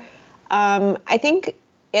out there. I think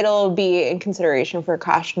it'll be in consideration for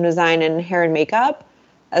costume design and hair and makeup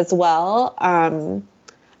as well.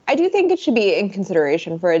 I do think it should be in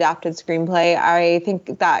consideration for adapted screenplay. I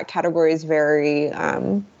think that category is very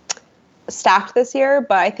stacked this year,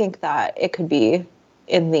 but I think that it could be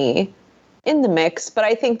in the mix. But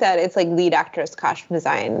I think that it's like lead actress, costume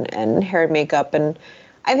design, and hair and makeup. And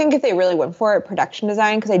I think if they really went for it, production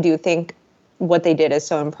design, because I do think what they did is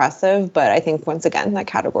so impressive. But I think, once again, that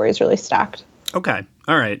category is really stacked. Okay.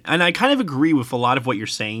 All right. And I kind of agree with a lot of what you're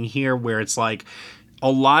saying here, where it's like, a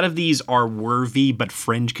lot of these are worthy but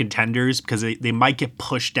fringe contenders because they might get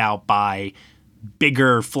pushed out by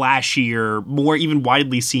bigger, flashier, more even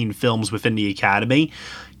widely seen films within the Academy.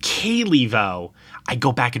 Kaylee, though, I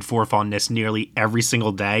go back and forth on this nearly every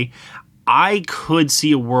single day. I could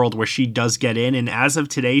see a world where she does get in, and as of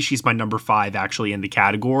today, she's my number 5 actually in the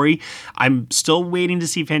category. I'm still waiting to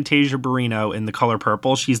see Fantasia Barrino in The Color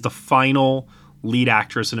Purple. She's the final lead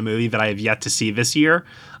actress in a movie that I have yet to see this year.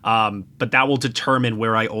 But that will determine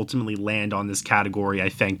where I ultimately land on this category, I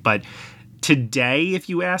think. But today, if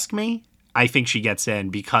you ask me, I think she gets in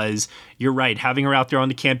because you're right. Having her out there on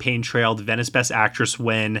the campaign trail, the Venice Best Actress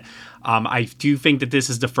win. I do think that this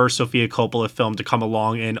is the first Sofia Coppola film to come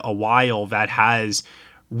along in a while that has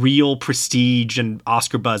real prestige and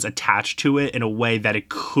Oscar buzz attached to it in a way that it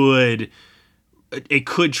could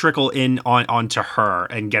trickle in onto her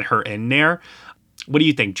and get her in there. What do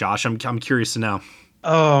you think, Josh? I'm curious to know.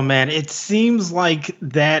 Oh man, it seems like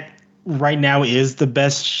that right now is the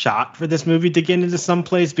best shot for this movie to get into some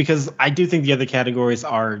place, because I do think the other categories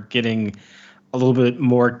are getting a little bit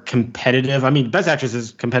more competitive. I mean, Best Actress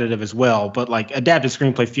is competitive as well, but like adapted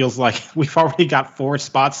screenplay feels like we've already got 4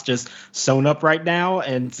 spots just sewn up right now,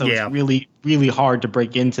 and so it's Yeah. really, really hard to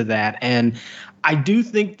break into that. And I do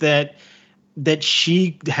think that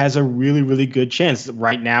she has a really, really good chance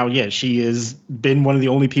right now. Yeah, she has been one of the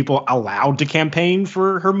only people allowed to campaign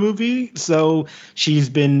for her movie. So she's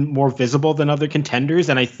been more visible than other contenders.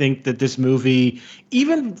 And I think that this movie,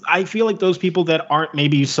 even I feel like those people that aren't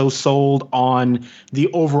maybe so sold on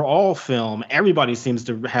the overall film, everybody seems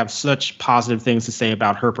to have such positive things to say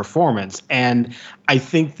about her performance. And I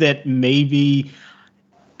think that maybe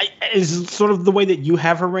is sort of the way that you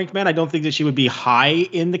have her ranked, man. I don't think that she would be high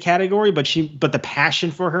in the category, but the passion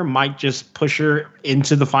for her might just push her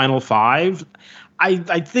into the final 5.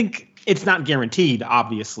 I think it's not guaranteed,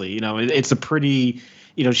 obviously. It's a pretty,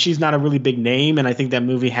 she's not a really big name, and I think that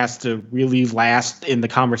movie has to really last in the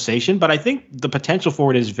conversation. But I think the potential for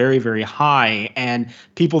it is very, very high, and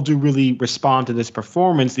people do really respond to this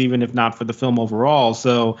performance, even if not for the film overall.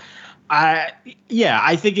 So I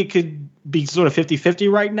think it could be sort of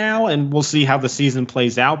 50-50 right now, and we'll see how the season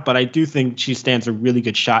plays out. But I do think she stands a really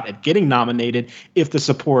good shot at getting nominated if the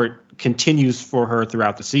support continues for her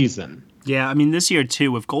throughout the season. Yeah, I mean, this year,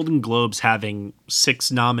 too, with Golden Globes having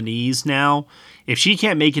 6 nominees now, if she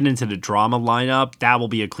can't make it into the drama lineup, that will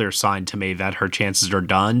be a clear sign to me that her chances are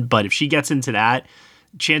done. But if she gets into that,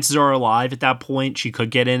 chances are alive at that point. She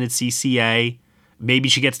could get in at CCA. Maybe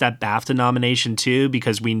she gets that BAFTA nomination too,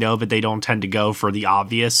 because we know that they don't tend to go for the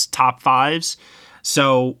obvious top 5s.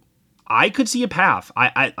 So I could see a path.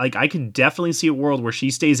 I could definitely see a world where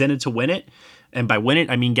she stays in it to win it. And by win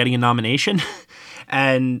it, I mean getting a nomination.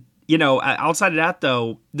 And, outside of that,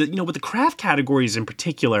 though, with the craft categories in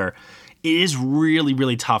particular, it is really,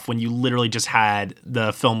 really tough when you literally just had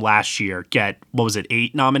the film last year get,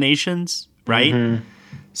 8 nominations, right? Mm-hmm.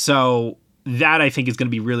 So that I think is going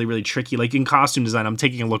to be really, really tricky. Like in costume design, I'm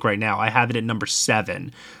taking a look right now. I have it at number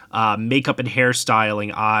 7. Makeup and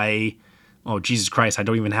hairstyling, oh, Jesus Christ, I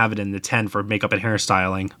don't even have it in the 10 for makeup and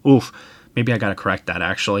hairstyling. Oof, maybe I got to correct that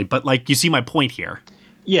actually. But like, you see my point here.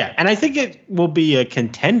 Yeah, and I think it will be a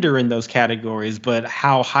contender in those categories, but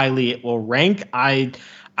how highly it will rank, I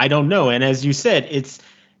don't know. And as you said,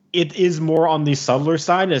 it is more on the subtler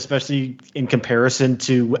side, especially in comparison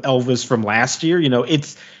to Elvis from last year.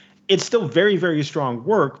 It's still very, very strong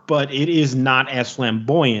work, but it is not as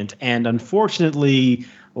flamboyant. And unfortunately,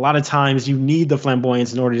 a lot of times you need the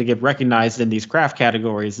flamboyance in order to get recognized in these craft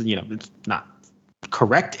categories. It's not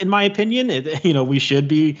correct, in my opinion. We should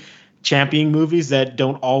be championing movies that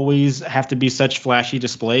don't always have to be such flashy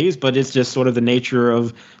displays, but it's just sort of the nature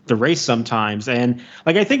of the race sometimes. And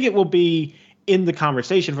I think it will be in the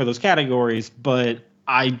conversation for those categories, but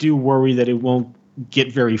I do worry that it won't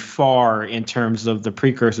get very far in terms of the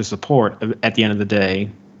precursor support at the end of the day.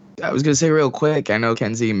 I was going to say real quick, I know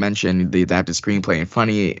Kenzie mentioned the adapted screenplay, and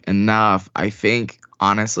funny enough, I think,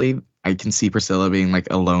 honestly, I can see Priscilla being like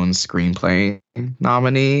a lone screenplay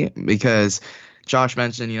nominee, because Josh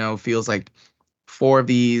mentioned, feels like 4 of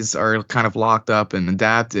these are kind of locked up and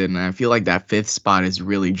adapted, and I feel like that 5th spot is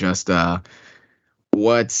really just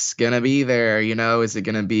what's gonna be there. Is it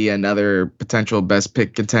gonna be another potential best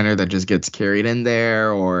pick contender that just gets carried in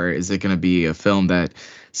there, or is it gonna be a film that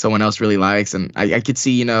someone else really likes? And I could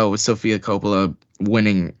see, with Sofia Coppola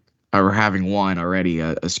winning or having won already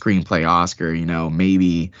a screenplay Oscar,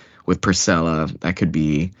 maybe with Priscilla that could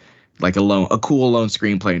be like a cool lone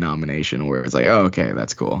screenplay nomination where it's like, oh, okay,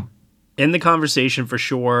 that's cool. In the conversation for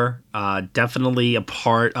sure. Definitely a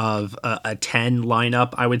part of a 10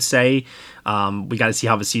 lineup, I would say. We got to see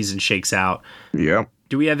how the season shakes out. Yeah.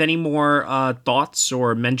 Do we have any more thoughts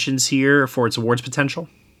or mentions here for its awards potential?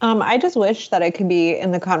 I just wish that it could be in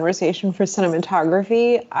the conversation for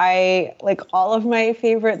cinematography. All of my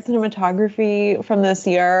favorite cinematography from this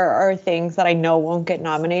year are things that I know won't get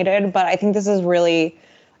nominated, but I think this is really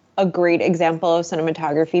a great example of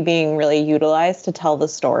cinematography being really utilized to tell the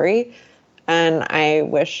story. And I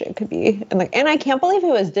wish it could be. And I can't believe it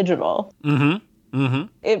was digital. Mm-hmm. Mm-hmm.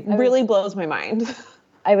 It really blows my mind.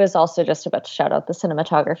 I was also just about to shout out the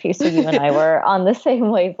cinematography, so you and I were on the same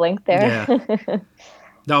wavelength there. Yeah.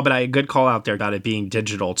 No, but a good call out there about it being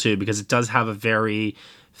digital too, because it does have a very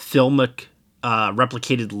filmic,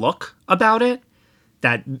 replicated look about it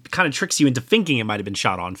that kind of tricks you into thinking it might have been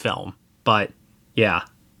shot on film. But yeah,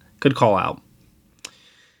 good call out.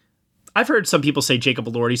 I've heard some people say Jacob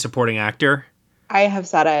Elordi supporting actor. I have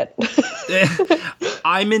said it.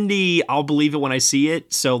 I'm in the I'll believe it when I see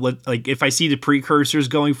it. So like if I see the precursors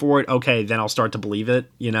going for it, okay, then I'll start to believe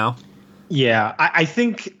it, you know? Yeah, I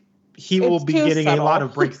think he will be getting subtle. a lot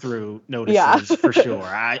of breakthrough notices for sure.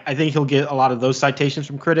 I think he'll get a lot of those citations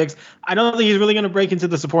from critics. I don't think he's really going to break into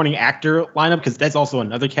the supporting actor lineup because that's also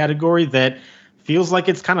another category that feels like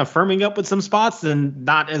it's kind of firming up with some spots and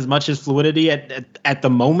not as much as fluidity at the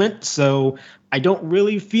moment. So I don't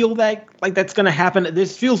really feel that like that's going to happen.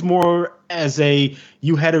 This feels more as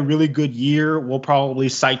you had a really good year. We'll probably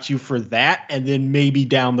cite you for that. And then maybe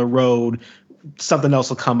down the road, something else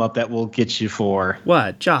will come up that will get you for.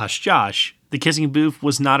 What? Josh, the kissing booth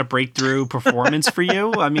was not a breakthrough performance for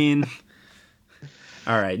you? I mean...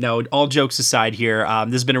 All right. No, all jokes aside here,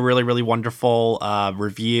 this has been a really, really wonderful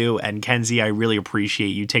review. And Kenzie, I really appreciate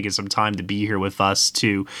you taking some time to be here with us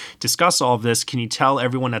to discuss all of this. Can you tell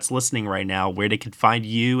everyone that's listening right now where they can find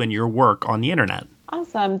you and your work on the internet?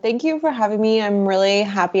 Awesome. Thank you for having me. I'm really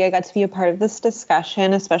happy I got to be a part of this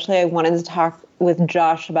discussion, especially I wanted to talk with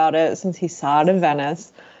Josh about it since he saw it in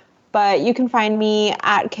Venice. But you can find me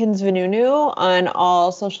at Kinsvenunu on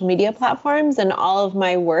all social media platforms, and all of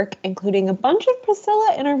my work, including a bunch of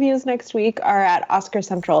Priscilla interviews next week, are at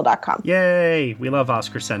OscarCentral.com. Yay! We love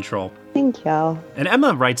Oscar Central. Thank you. And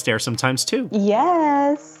Emma writes there sometimes too.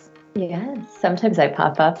 Yes. Yes, sometimes I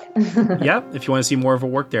pop up. Yeah, if you want to see more of her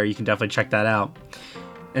work there, you can definitely check that out.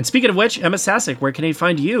 And speaking of which, Emma Sasek, where can they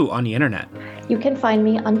find you on the internet? You can find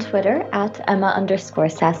me on Twitter at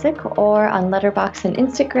Emma_Sasek or on Letterboxd and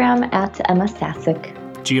Instagram at Emma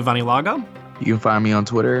Sasek. Giovanni Lago? You can find me on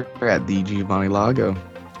Twitter at the Giovanni Lago.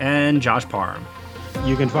 And Josh Parham.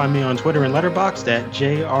 You can find me on Twitter and Letterboxd at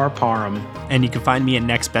JR Parham. And you can find me at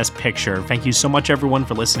Next Best Picture. Thank you so much, everyone,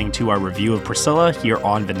 for listening to our review of Priscilla here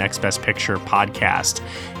on the Next Best Picture podcast.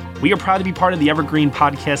 We are proud to be part of the Evergreen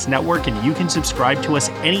Podcast Network, and you can subscribe to us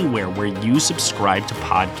anywhere where you subscribe to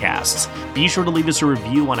podcasts. Be sure to leave us a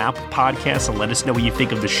review on Apple Podcasts and let us know what you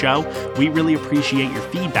think of the show. We really appreciate your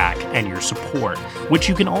feedback and your support, which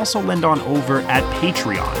you can also lend on over at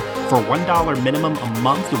Patreon. For $1 minimum a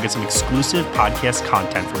month, you'll get some exclusive podcast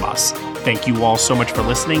content from us. Thank you all so much for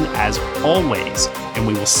listening, as always, and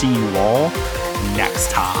we will see you all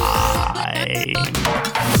next time.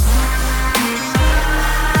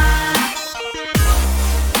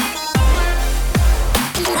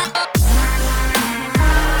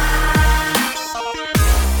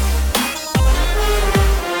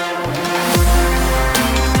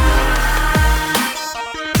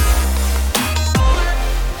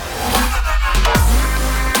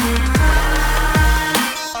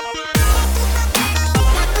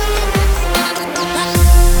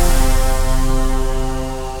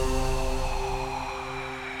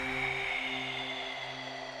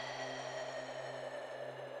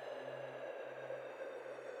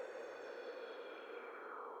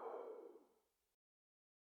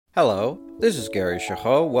 Hello, this is Gary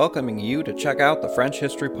Chahot welcoming you to check out the French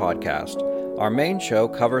History Podcast. Our main show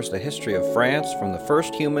covers the history of France from the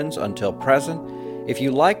first humans until present. If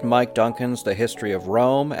you liked Mike Duncan's The History of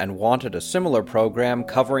Rome and wanted a similar program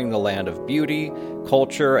covering the land of beauty,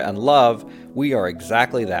 culture, and love, we are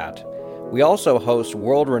exactly that. We also host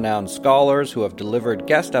world-renowned scholars who have delivered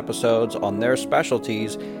guest episodes on their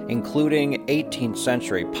specialties, including 18th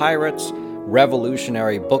century pirates,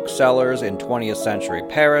 revolutionary booksellers in 20th century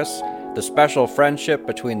Paris, the special friendship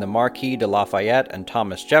between the Marquis de Lafayette and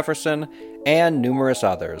Thomas Jefferson, and numerous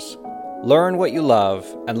others. Learn what you love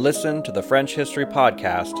and listen to the French History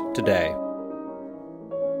Podcast today.